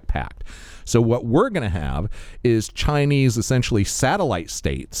economic pact. So what we're going to have is Chinese, essentially satellite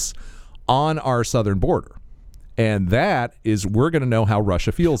states on our southern border. And that is, we're going to know how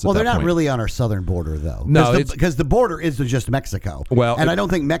Russia feels. Well, at that they're not point. really on our southern border, though. No, because the border is just Mexico. Well, and I don't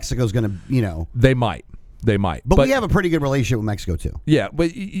think Mexico's going to, They might. But we have a pretty good relationship with Mexico, too. Yeah,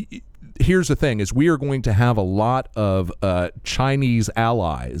 but here's the thing, is we are going to have a lot of Chinese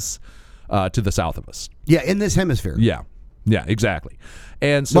allies to the south of us. Yeah, in this hemisphere. Yeah, exactly.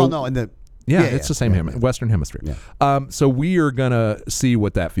 And so... Well, no, in the... it's the same Western Hemisphere. Yeah. So we are going to see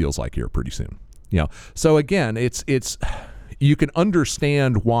what that feels like here pretty soon. So again, it's you can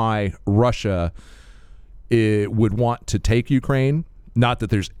understand why Russia would want to take Ukraine. Not that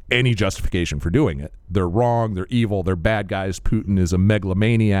there's any justification for doing it. They're wrong. They're evil. They're bad guys. Putin is a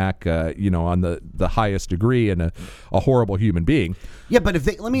megalomaniac, on the highest degree, and a horrible human being. Yeah, but if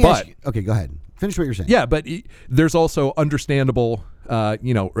they let me ask you. Okay, go ahead. Finish what you're saying. Yeah, but there's also understandable,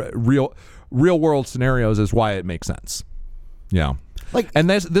 real world scenarios as why it makes sense. Yeah. And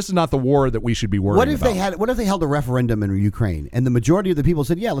this is not the war that we should be worrying about. What if they held a referendum in Ukraine and the majority of the people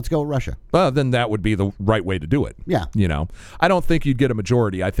said, "Yeah, let's go with Russia"? Well, then that would be the right way to do it. Yeah. I don't think you'd get a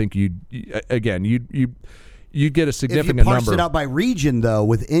majority. I think you'd get a significant number. If you parse it out by region, though,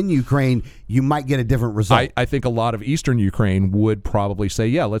 within Ukraine, you might get a different result. I think a lot of Eastern Ukraine would probably say,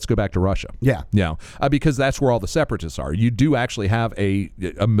 "Yeah, let's go back to Russia." Yeah. Because that's where all the separatists are. You do actually have a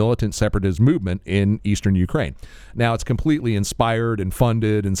militant separatist movement in Eastern Ukraine. Now, it's completely inspired and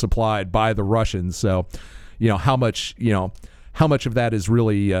funded and supplied by the Russians. So, how much of that is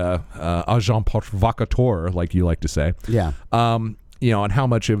really agent provocateur, like you like to say? Yeah. And how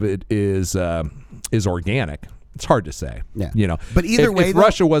much of it is organic. It's hard to say. Yeah. But either way, if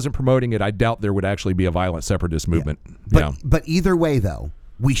Russia wasn't promoting it, I doubt there would actually be a violent separatist movement. Yeah. But either way, though,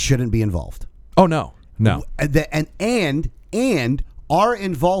 we shouldn't be involved. Oh no. And our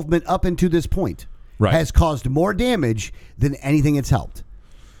involvement up until this point has caused more damage than anything it's helped.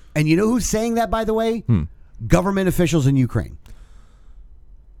 And you know who's saying that, by the way? Government officials in Ukraine.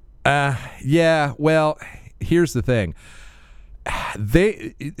 Yeah. Well, here's the thing.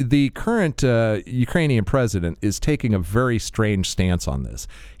 The current Ukrainian president is taking a very strange stance on this.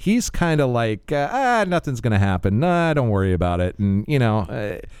 He's kind of like, nothing's going to happen. Nah, don't worry about it. And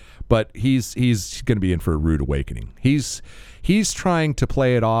but he's going to be in for a rude awakening. He's trying to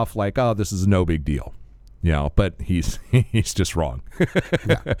play it off like, oh, this is no big deal. But he's just wrong.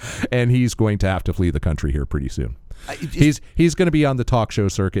 And he's going to have to flee the country here pretty soon. He's going to be on the talk show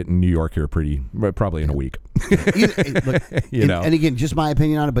circuit in New York here probably in a week. And again, just my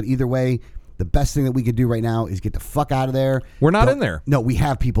opinion on it, but either way, the best thing that we could do right now is get the fuck out of there. We're not in there. No, we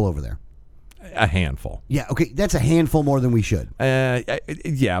have people over there. A handful. Yeah, okay, that's a handful more than we should.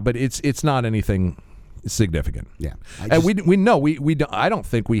 Yeah, but it's not anything significant. Yeah, I don't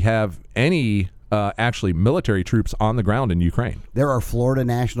think we have any actually military troops on the ground in Ukraine. There are Florida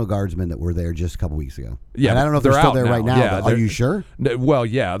National Guardsmen that were there just a couple weeks ago. Yeah, and I don't know if they're still there right now. Yeah, are you sure? Well,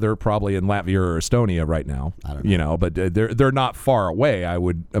 yeah, they're probably in Latvia or Estonia right now. I don't know. But they're not far away, I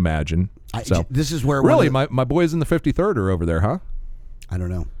would imagine. This is where really my boys in the 53rd are over there, huh? I don't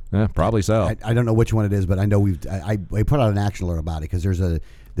know. Yeah, probably so. I don't know which one it is, but I know I put out an action alert about it because there's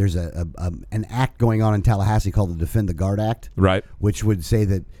an act going on in Tallahassee called the Defend the Guard Act, right? Which would say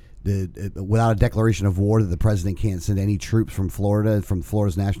that without a declaration of war, that the president can't send any troops from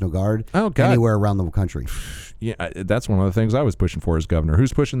Florida's National Guard, anywhere around the country. Yeah, that's one of the things I was pushing for as governor.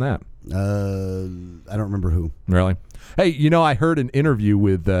 Who's pushing that? I don't remember who. Really? Hey, I heard an interview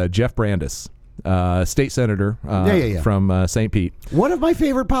with Jeff Brandes, state senator from St. Pete. One of my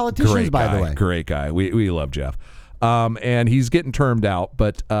favorite politicians, by the way. Great guy. We love Jeff. And he's getting termed out,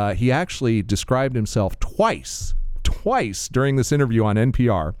 but he actually described himself twice during this interview on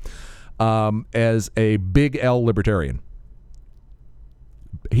NPR as a big L libertarian.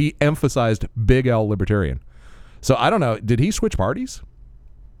 He emphasized big L libertarian. So I don't know. Did he switch parties?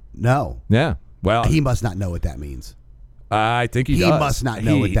 No. Yeah. Well, he must not know what that means. I think he does. He must not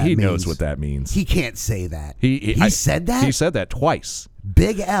know what that means. He knows what that means. He can't say that. He said that? He said that twice.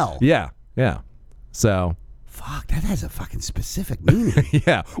 Big L. Yeah. So. Fuck, that has a fucking specific meaning.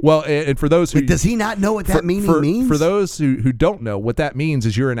 Yeah. Well, and for those who... does he not know what that meaning means? For those who don't know, what that means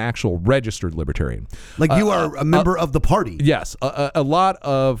is you're an actual registered libertarian. Like you are a member of the party. Yes. A lot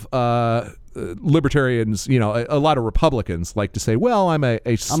of libertarians, a lot of Republicans like to say, well, I'm a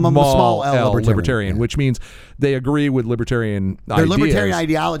small L libertarian, which means they agree with libertarian ideas. They're libertarian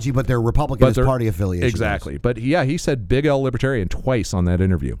ideology, but they're Republican as party affiliation. Exactly. But yeah, he said big L libertarian twice on that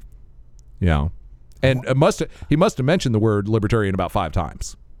interview. Yeah. And he must have mentioned the word libertarian about 5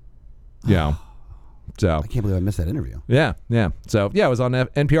 times. Yeah. So I can't believe I missed that interview. Yeah. So yeah, it was on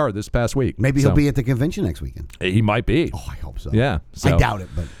NPR this past week. Maybe he'll be at the convention next weekend. He might be. Oh, I hope so. Yeah. So, I doubt it,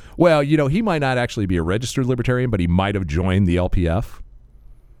 but well, he might not actually be a registered libertarian, but he might have joined the LPF.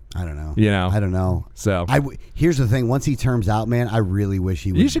 I don't know. I don't know. So here's the thing: once he terms out, man, I really wish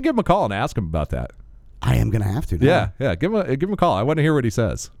he would. You should give him a call and ask him about that. I am going to have to. Now. Yeah. Give him a call. I want to hear what he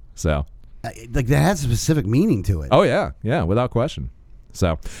says. So. Like that has a specific meaning to it. Oh yeah, without question.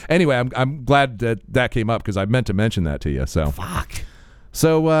 So anyway, I'm glad that came up because I meant to mention that to you. So fuck.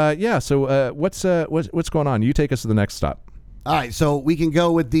 So what's going on? You take us to the next stop. All right, so we can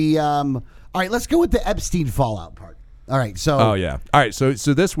go with the. All right, let's go with the Epstein fallout part. All right, so. Oh yeah. All right, so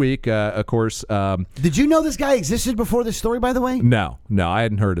this week, of course. Did you know this guy existed before this story? By the way. No, I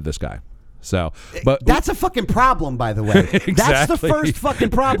hadn't heard of this guy. So, but that's a fucking problem, by the way. Exactly. That's the first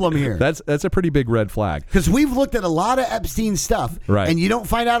fucking problem here. That's a pretty big red flag. Because we've looked at a lot of Epstein stuff, right? And you don't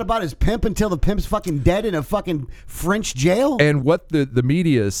find out about his pimp until the pimp's fucking dead in a fucking French jail. And what the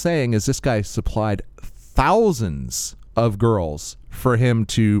media is saying is this guy supplied thousands of girls for Epstein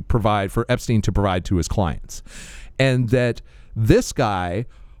to provide to his clients, and that this guy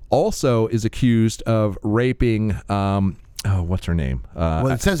also is accused of raping. What's her name? Well,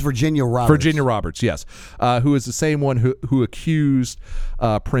 it says Virginia Roberts. Virginia Roberts, yes, who is the same one who accused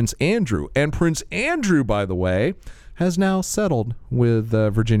Prince Andrew. And Prince Andrew, by the way, has now settled with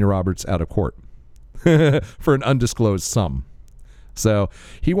Virginia Roberts out of court for an undisclosed sum. So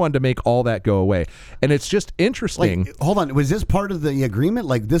he wanted to make all that go away. And it's just interesting. Like, hold on, was this part of the agreement?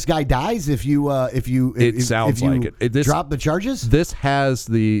 Like this guy dies if you drop the charges? This has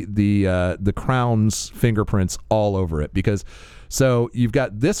the Crown's fingerprints all over it because so you've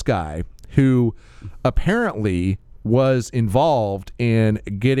got this guy who apparently was involved in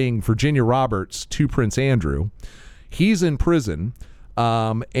getting Virginia Roberts to Prince Andrew. He's in prison,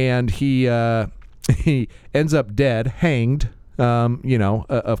 and he ends up dead, hanged.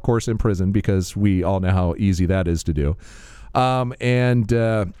 Of course, in prison because we all know how easy that is to do.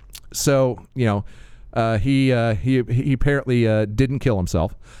 He apparently didn't kill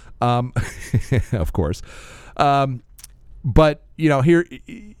himself, of course. But here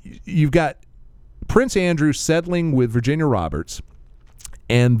you've got Prince Andrew settling with Virginia Roberts,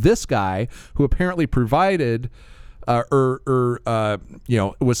 and this guy who apparently provided.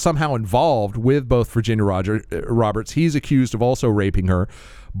 Was somehow involved with both Virginia Roberts. He's accused of also raping her,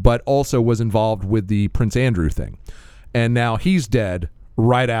 but also was involved with the Prince Andrew thing. And now he's dead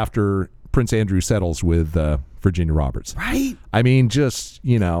right after Prince Andrew settles with Virginia Roberts. Right? I mean, just,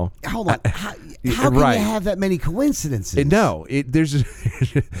 Hold on. How can you have that many coincidences? No. There's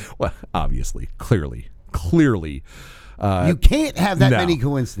well, obviously, clearly. You can't have that many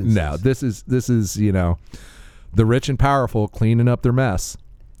coincidences. No, this is the rich and powerful cleaning up their mess,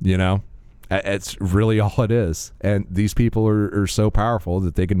 It's really all it is. And these people are so powerful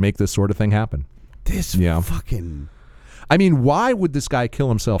that they can make this sort of thing happen. Fucking... I mean, why would this guy kill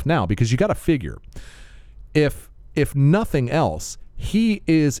himself now? Because you got to figure, if nothing else, he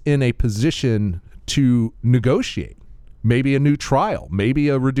is in a position to negotiate. Maybe a new trial, maybe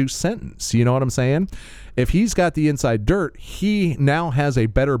a reduced sentence. You know what I'm saying? If he's got the inside dirt, he now has a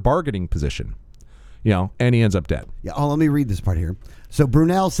better bargaining position. and he ends up dead. Yeah. Oh, let me read this part here. So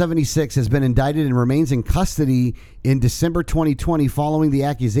Brunel, 76, has been indicted and remains in custody in December 2020 following the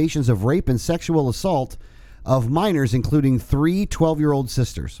accusations of rape and sexual assault of minors, including 3 12-year-old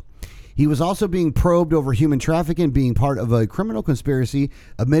sisters. He was also being probed over human trafficking, being part of a criminal conspiracy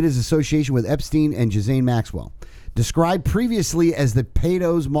amid his association with Epstein and Ghislaine Maxwell. Described previously as the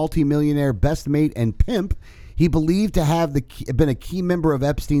pedo's multimillionaire best mate and pimp, he believed to have been a key member of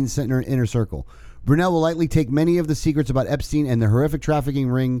Epstein's inner circle. Brunel will likely take many of the secrets about Epstein and the horrific trafficking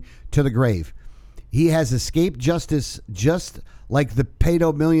ring to the grave. He has escaped justice just like the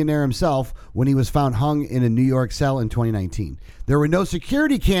pedo millionaire himself when he was found hung in a New York cell in 2019. There were no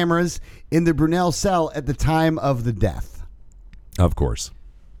security cameras in the Brunel cell at the time of the death. Of course.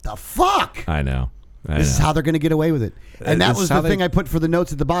 The fuck? I know. This is how they're going to get away with it. And that was the thing I put for the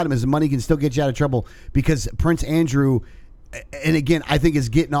notes at the bottom is the money can still get you out of trouble because Prince Andrew, and again, I think is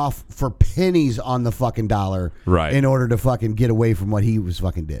getting off for pennies on the fucking dollar in order to fucking get away from what he was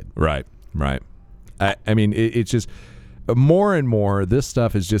fucking did. Right. I mean, it's just more and more, this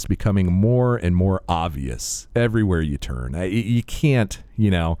stuff is just becoming more and more obvious everywhere you turn. You can't,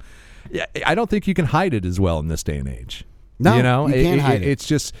 I don't think you can hide it as well in this day and age. No, you can't hide it. It's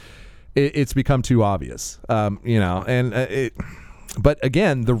just, it's become too obvious, but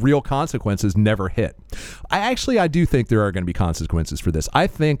again, the real consequences never hit. I do think there are going to be consequences for this. I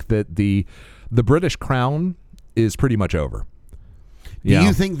think that the British crown is pretty much over. Do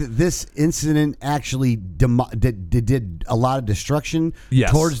you think that this incident actually did a lot of destruction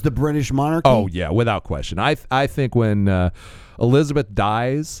towards the British monarchy? Oh, yeah, without question. I think when Elizabeth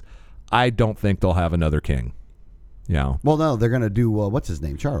dies, I don't think they'll have another king. Yeah. Well, no, they're going to do, what's his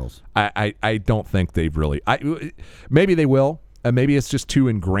name, Charles. I don't think they've really... maybe they will. Maybe it's just too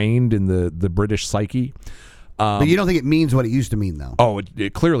ingrained in the British psyche. But you don't think it means what it used to mean, though? Oh,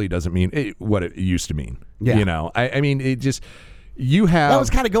 it clearly doesn't mean what it used to mean. Yeah. I mean, it just... You have... That was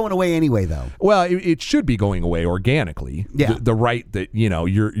kind of going away anyway, though. Well, it should be going away organically. Yeah. The right that,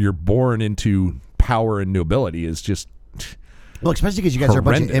 you're born into power and nobility is just... Well, especially because you guys are a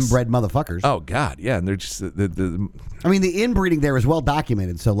bunch of inbred motherfuckers. Oh, God, yeah. And they're just... I mean, the inbreeding there is well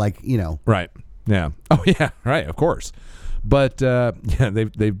documented, so, Right, yeah. Oh, yeah, right, of course. But,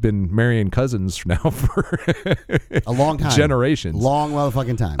 they've been marrying cousins now for... a long time. Generations. Long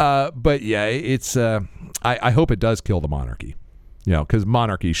motherfucking time. But, yeah, it's... I hope it does kill the monarchy. Because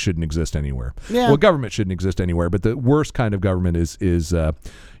monarchy shouldn't exist anywhere. Yeah. Well, government shouldn't exist anywhere, but the worst kind of government is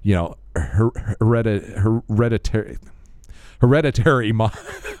hereditary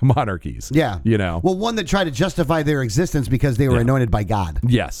monarchies. Yeah. Well, one that tried to justify their existence because they were anointed by God.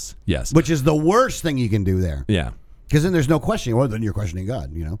 Yes. Which is the worst thing you can do there. Yeah. Because then there's no questioning. Well, then you're questioning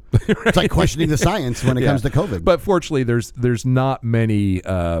God, Right. It's like questioning the science when it comes to COVID. But fortunately, there's not many,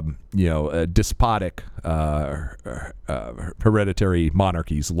 despotic hereditary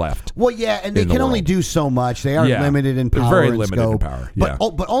monarchies left. Well, yeah, and they can only do so much. They are limited in power. They're very and limited scope. in power.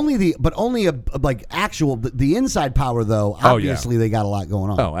 But only the inside power though. Obviously, they got a lot going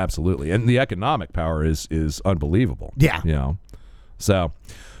on. Oh, absolutely, and the economic power is unbelievable. Yeah. So.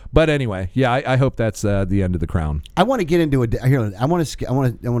 But anyway, yeah, I hope that's the end of the crown. I want to get into it. Here, I want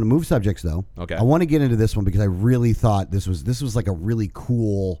to move subjects though. Okay. I want to get into this one because I really thought this was like a really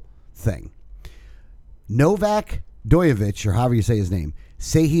cool thing. Novak Djokovic, or however you say his name,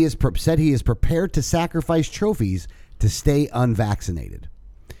 said he is prepared to sacrifice trophies to stay unvaccinated.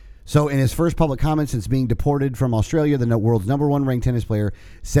 So in his first public comment since being deported from Australia, the world's number 1 ranked tennis player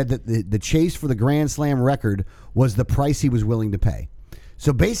said that the chase for the Grand Slam record was the price he was willing to pay.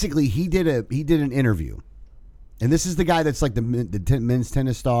 So basically, he did an interview, and this is the guy that's like the men's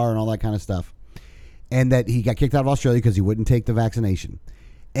tennis star and all that kind of stuff, and that he got kicked out of Australia because he wouldn't take the vaccination.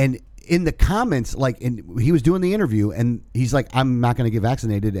 And in the comments, he was doing the interview, and he's like, "I'm not going to get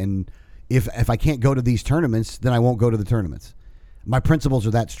vaccinated, and if I can't go to these tournaments, then I won't go to the tournaments. My principles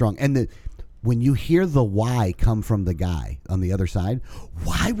are that strong." And when you hear the why come from the guy on the other side,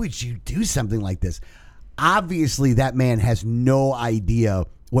 why would you do something like this? Obviously, that man has no idea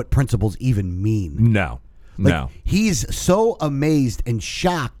what principles even mean. No. He's so amazed and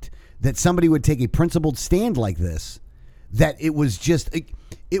shocked that somebody would take a principled stand like this that it was just...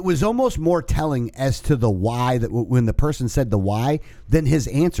 It was almost more telling as to the why, that when the person said the why, than his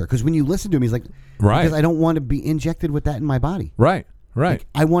answer. Because when you listen to him, he's like, right, because I don't want to be injected with that in my body. Right.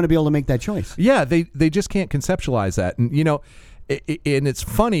 I want to be able to make that choice. Yeah, they just can't conceptualize that. And, and it's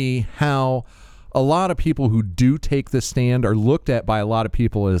funny how... a lot of people who do take this stand are looked at by a lot of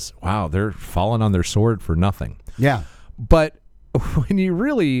people as, wow, they're falling on their sword for nothing. Yeah. But when you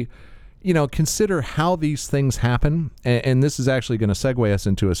really, consider how these things happen. And this is actually going to segue us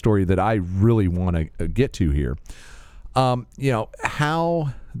into a story that I really want to get to here.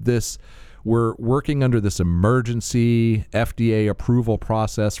 How we're working under this emergency FDA approval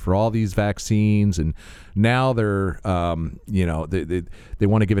process for all these vaccines, and now they're, they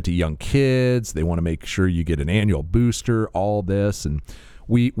want to give it to young kids. They want to make sure you get an annual booster, all this. And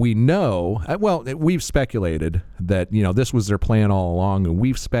we know, we've speculated that, this was their plan all along, and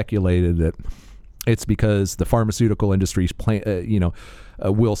we've speculated that it's because the pharmaceutical industry's plan,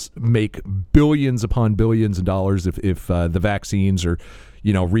 will make billions upon billions of dollars if the vaccines are,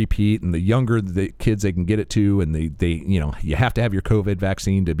 repeat, and the younger the kids they can get it to, and they you have to have your COVID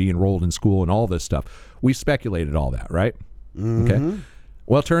vaccine to be enrolled in school and all this stuff. We speculated all that, right? Mm-hmm. Okay.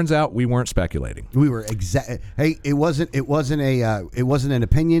 Well, it turns out we weren't speculating. We were Hey, it wasn't an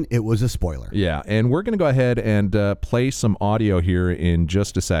opinion. It was a spoiler. Yeah, and we're going to go ahead and play some audio here in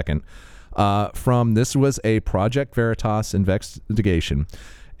just a second. This was a Project Veritas investigation,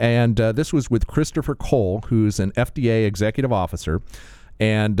 and this was with Christopher Cole, who's an FDA executive officer,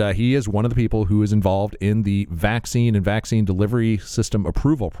 and he is one of the people who is involved in the vaccine and vaccine delivery system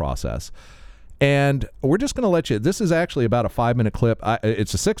approval process. And we're just going to let you, this is actually about a 5-minute clip.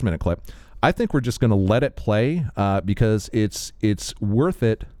 It's a 6-minute clip. I think we're just going to let it play because it's worth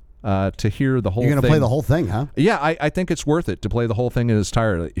it to hear the whole thing. You're going to play the whole thing, huh? Yeah, I think it's worth it to play the whole thing in its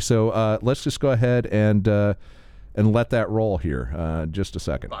entirety. So let's just go ahead and let that roll here. Just a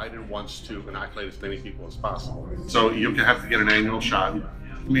second. Biden wants to inoculate as many people as possible. So you have to get an annual shot.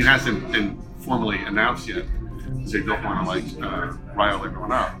 I mean, it hasn't been formally announced yet. They don't want to rile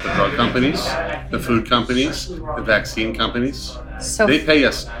everyone up. The drug companies, the food companies, the vaccine companies, they pay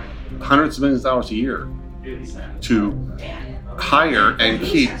us hundreds of millions of dollars a year to hire and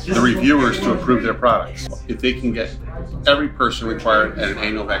keep the reviewers to approve their products. If they can get every person required at an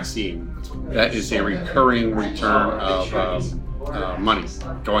annual vaccine, that is a recurring return of money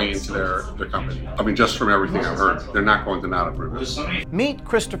going into their company. I mean, just from everything I've heard, they're not going to not approve it. Meet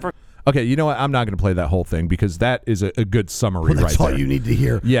Christopher. Okay, you know what? I'm not going to play that whole thing because that is a good summary That's right all there. you need to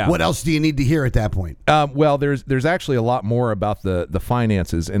hear. Yeah. What else do you need to hear at that point? Well, there's actually a lot more about the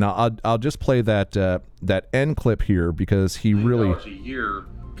finances, and I'll just play that end clip here because he really $1 billion a year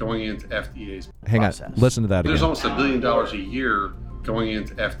going into FDA's hang process. on, listen to that There's again. almost $1 billion a year going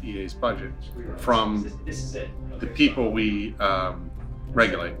into FDA's budget from the people we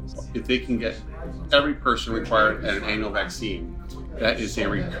regulate. If they can get every person required at an annual vaccine, that is a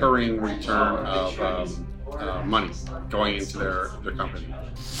recurring return of money going into their company.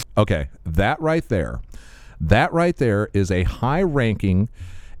 Okay, that right there is a high-ranking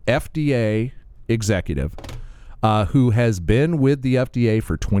FDA executive who has been with the FDA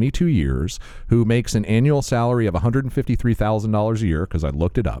for 22 years, who makes an annual salary of $153,000 a year, because I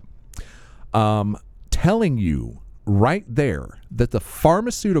looked it up, telling you right there that the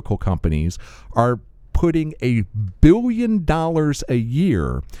pharmaceutical companies are putting $1 billion a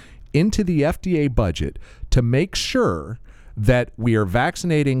year into the FDA budget to make sure that we are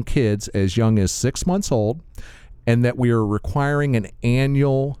vaccinating kids as young as 6 months old and that we are requiring an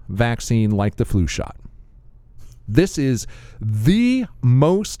annual vaccine like the flu shot. This is the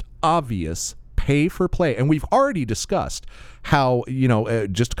most obvious pay for play. And we've already discussed how,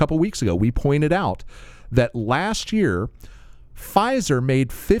 just a couple weeks ago, we pointed out that last year, Pfizer made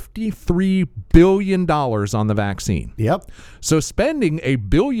 $53 billion on the vaccine. Yep. So spending $1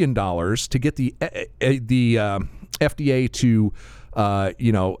 billion to get the FDA to,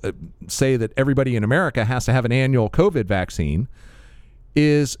 say that everybody in America has to have an annual COVID vaccine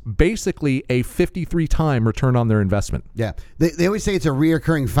is basically a 53-time return on their investment. Yeah. They always say it's a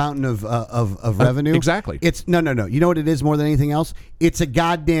reoccurring fountain of revenue. Exactly. It's no. You know what it is more than anything else? It's a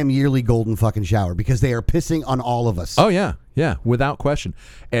goddamn yearly golden fucking shower because they are pissing on all of us. Oh, yeah. Yeah, without question.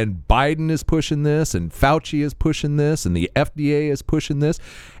 And Biden is pushing this, and Fauci is pushing this, and the FDA is pushing this.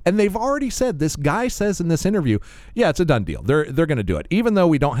 And they've already said, this guy says in this interview, yeah, it's a done deal. They're going to do it. Even though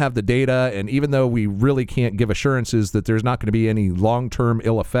we don't have the data, and even though we really can't give assurances that there's not going to be any long-term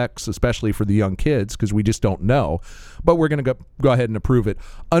ill effects, especially for the young kids, because we just don't know. But we're going to go ahead and approve it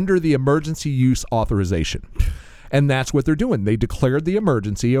under the emergency use authorization. And that's what they're doing. They declared the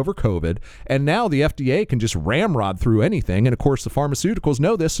emergency over COVID, and now the FDA can just ramrod through anything. And of course, the pharmaceuticals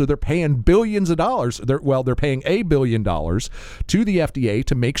know this, so they're paying billions of dollars. They're paying $1 billion to the FDA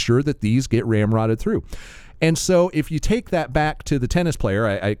to make sure that these get ramrodded through. And so if you take that back to the tennis player,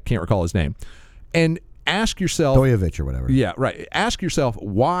 I can't recall his name, and ask yourself... Stoyevich or whatever. Yeah, right. Ask yourself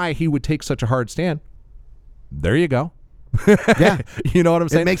why he would take such a hard stand. There you go. Yeah. You know what I'm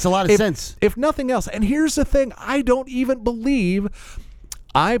saying? It makes a lot of sense. If nothing else, and here's the thing, I don't even believe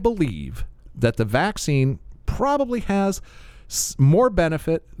I believe that the vaccine probably has more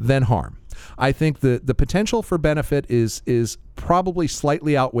benefit than harm. I think the potential for benefit is probably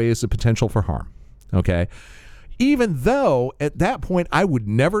slightly outweighs the potential for harm. Okay? Even though at that point I would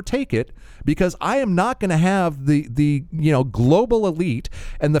never take it, because I am not going to have the global elite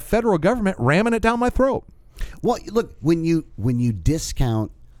and the federal government ramming it down my throat. Well, look, when you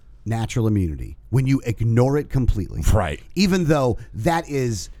discount natural immunity, when you ignore it completely, Right. even though that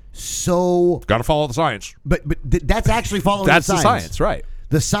is so, Got to follow the science. but that's actually following That's the the science. science, right?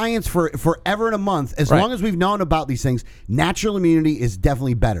 The science for forever and a month, as Right. long as we've known about these things, natural immunity is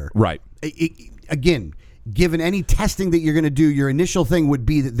definitely better. Right. Again, given any testing that you're going to do, your initial thing would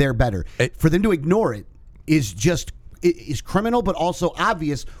be that they're better. For them to ignore it is criminal, but also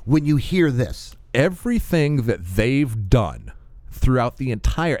obvious when you hear this. Everything that they've done throughout the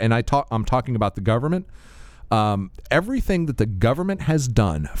entire, and I'm talking about the government, everything that the government has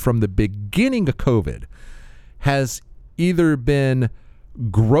done from the beginning of COVID has either been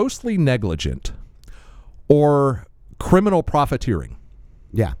grossly negligent or criminal profiteering.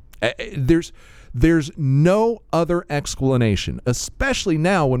 Yeah. There's no other explanation, especially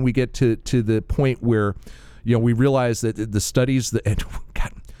now when we get to the point where, we realize that the studies that, and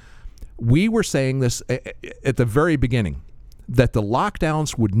God, we were saying this at the very beginning, that the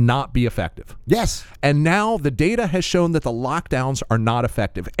lockdowns would not be effective. Yes. And now the data has shown that the lockdowns are not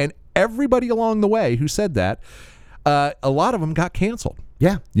effective. And everybody along the way who said that, a lot of them got canceled.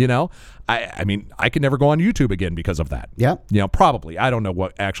 Yeah. I mean, I could never go on YouTube again because of that. Yeah. Probably. I don't know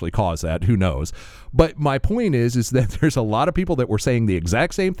what actually caused that. Who knows? But my point is that there's a lot of people that were saying the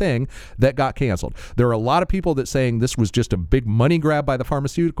exact same thing that got canceled. There are a lot of people that saying this was just a big money grab by the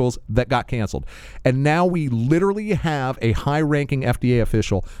pharmaceuticals that got canceled. And now we literally have a high-ranking FDA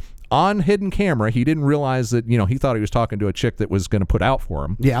official on hidden camera. He didn't realize that, he thought he was talking to a chick that was going to put out for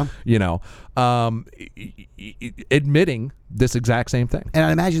him. Yeah. Admitting this exact same thing. And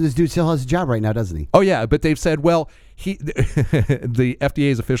I imagine this dude still has a job right now, doesn't he? Oh, yeah. But they've said, well, the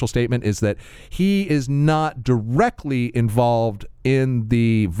FDA's official statement is that he is not directly involved in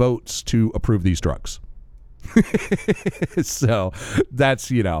the votes to approve these drugs. So that's,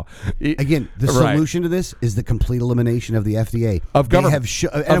 Again, the right. solution to this is the complete elimination of the FDA. Of government.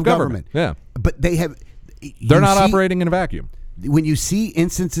 Of government. Yeah. But they have. They're not operating in a vacuum. When you see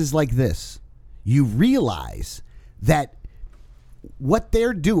instances like this, you realize that what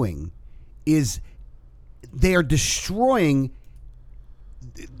they're doing is they are destroying.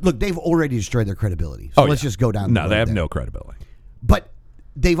 Look, they've already destroyed their credibility. So let's just go down. No, they have no credibility. But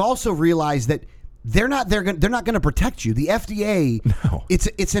they've also realized that they're not going to protect you. The FDA, No.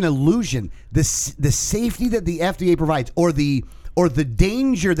 it's an illusion. The safety that the FDA provides, or the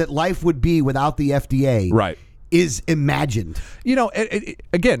danger that life would be without the FDA, Right. is imagined.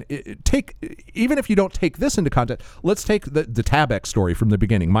 Again, even if you don't take this into context, let's take the Tabex story from the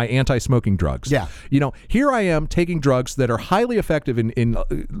beginning, my anti-smoking drugs. Yeah. Here I am taking drugs that are highly effective in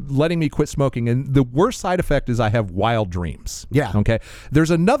letting me quit smoking, and the worst side effect is I have wild dreams. Yeah. Okay.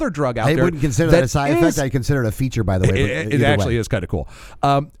 There's another drug out I there. wouldn't consider that a side effect. I consider it a feature, by the way. It actually is kind of cool.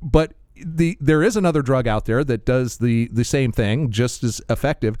 But there is another drug out there that does the same thing, just as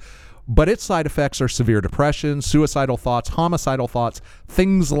effective. But its side effects are severe depression, suicidal thoughts, homicidal thoughts,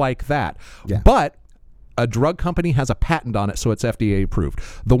 things like that. Yeah. But a drug company has a patent on it, so it's FDA approved.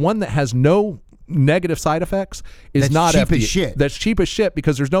 The one that has no negative side effects is That's not cheap FDA. as shit. That's cheap as shit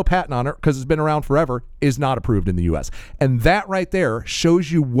because there's no patent on it because it's been around forever, is not approved in the U.S. And that right there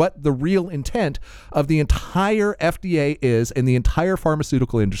shows you what the real intent of the entire FDA is and the entire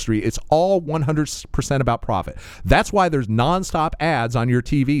pharmaceutical industry. It's all 100% about profit. That's why there's nonstop ads on your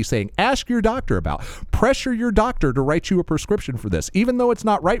TV saying, ask your doctor about, pressure your doctor to write you a prescription for this. Even though it's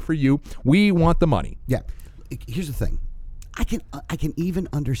not right for you, we want the money. Yeah. Here's the thing. I can even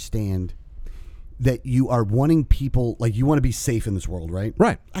understand that you are wanting people, like, you want to be safe in this world, right?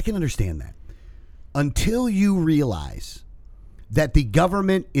 Right. I can understand that. Until you realize that the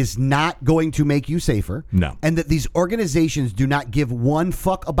government is not going to make you safer. No. And that these organizations do not give one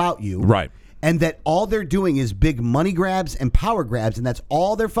fuck about you. Right. And that all they're doing is big money grabs and power grabs, and that's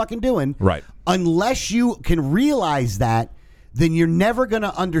all they're fucking doing. Right. Unless you can realize that, then you're never going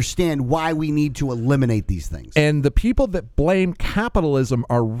to understand why we need to eliminate these things. And the people that blame capitalism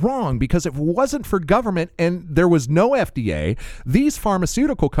are wrong, because if it wasn't for government and there was no FDA, these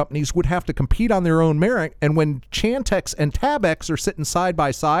pharmaceutical companies would have to compete on their own merit. And when Chantix and Tabex are sitting side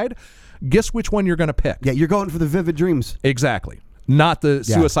by side, guess which one you're going to pick? Yeah, you're going for the vivid dreams. Exactly. not the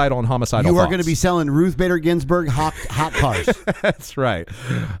suicidal and homicidal You are thoughts. going to be selling Ruth Bader Ginsburg hot cars. That's right.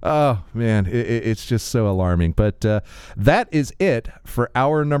 Oh, man, it's just so alarming. But that is it for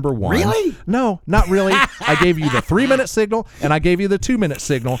hour number 1. Really? No, not really. I gave you the 3-minute signal, and I gave you the 2-minute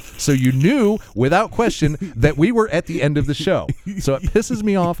signal, so you knew without question that we were at the end of the show. So it pisses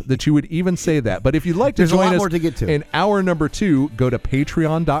me off that you would even say that. But if you'd like to There's a join lot us more to get to. in hour number 2, go to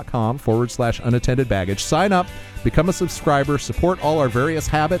patreon.com/unattended baggage. Sign up, become a subscriber, support all our various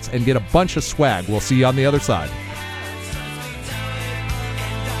habits, and get a bunch of swag. We'll see you on the other side.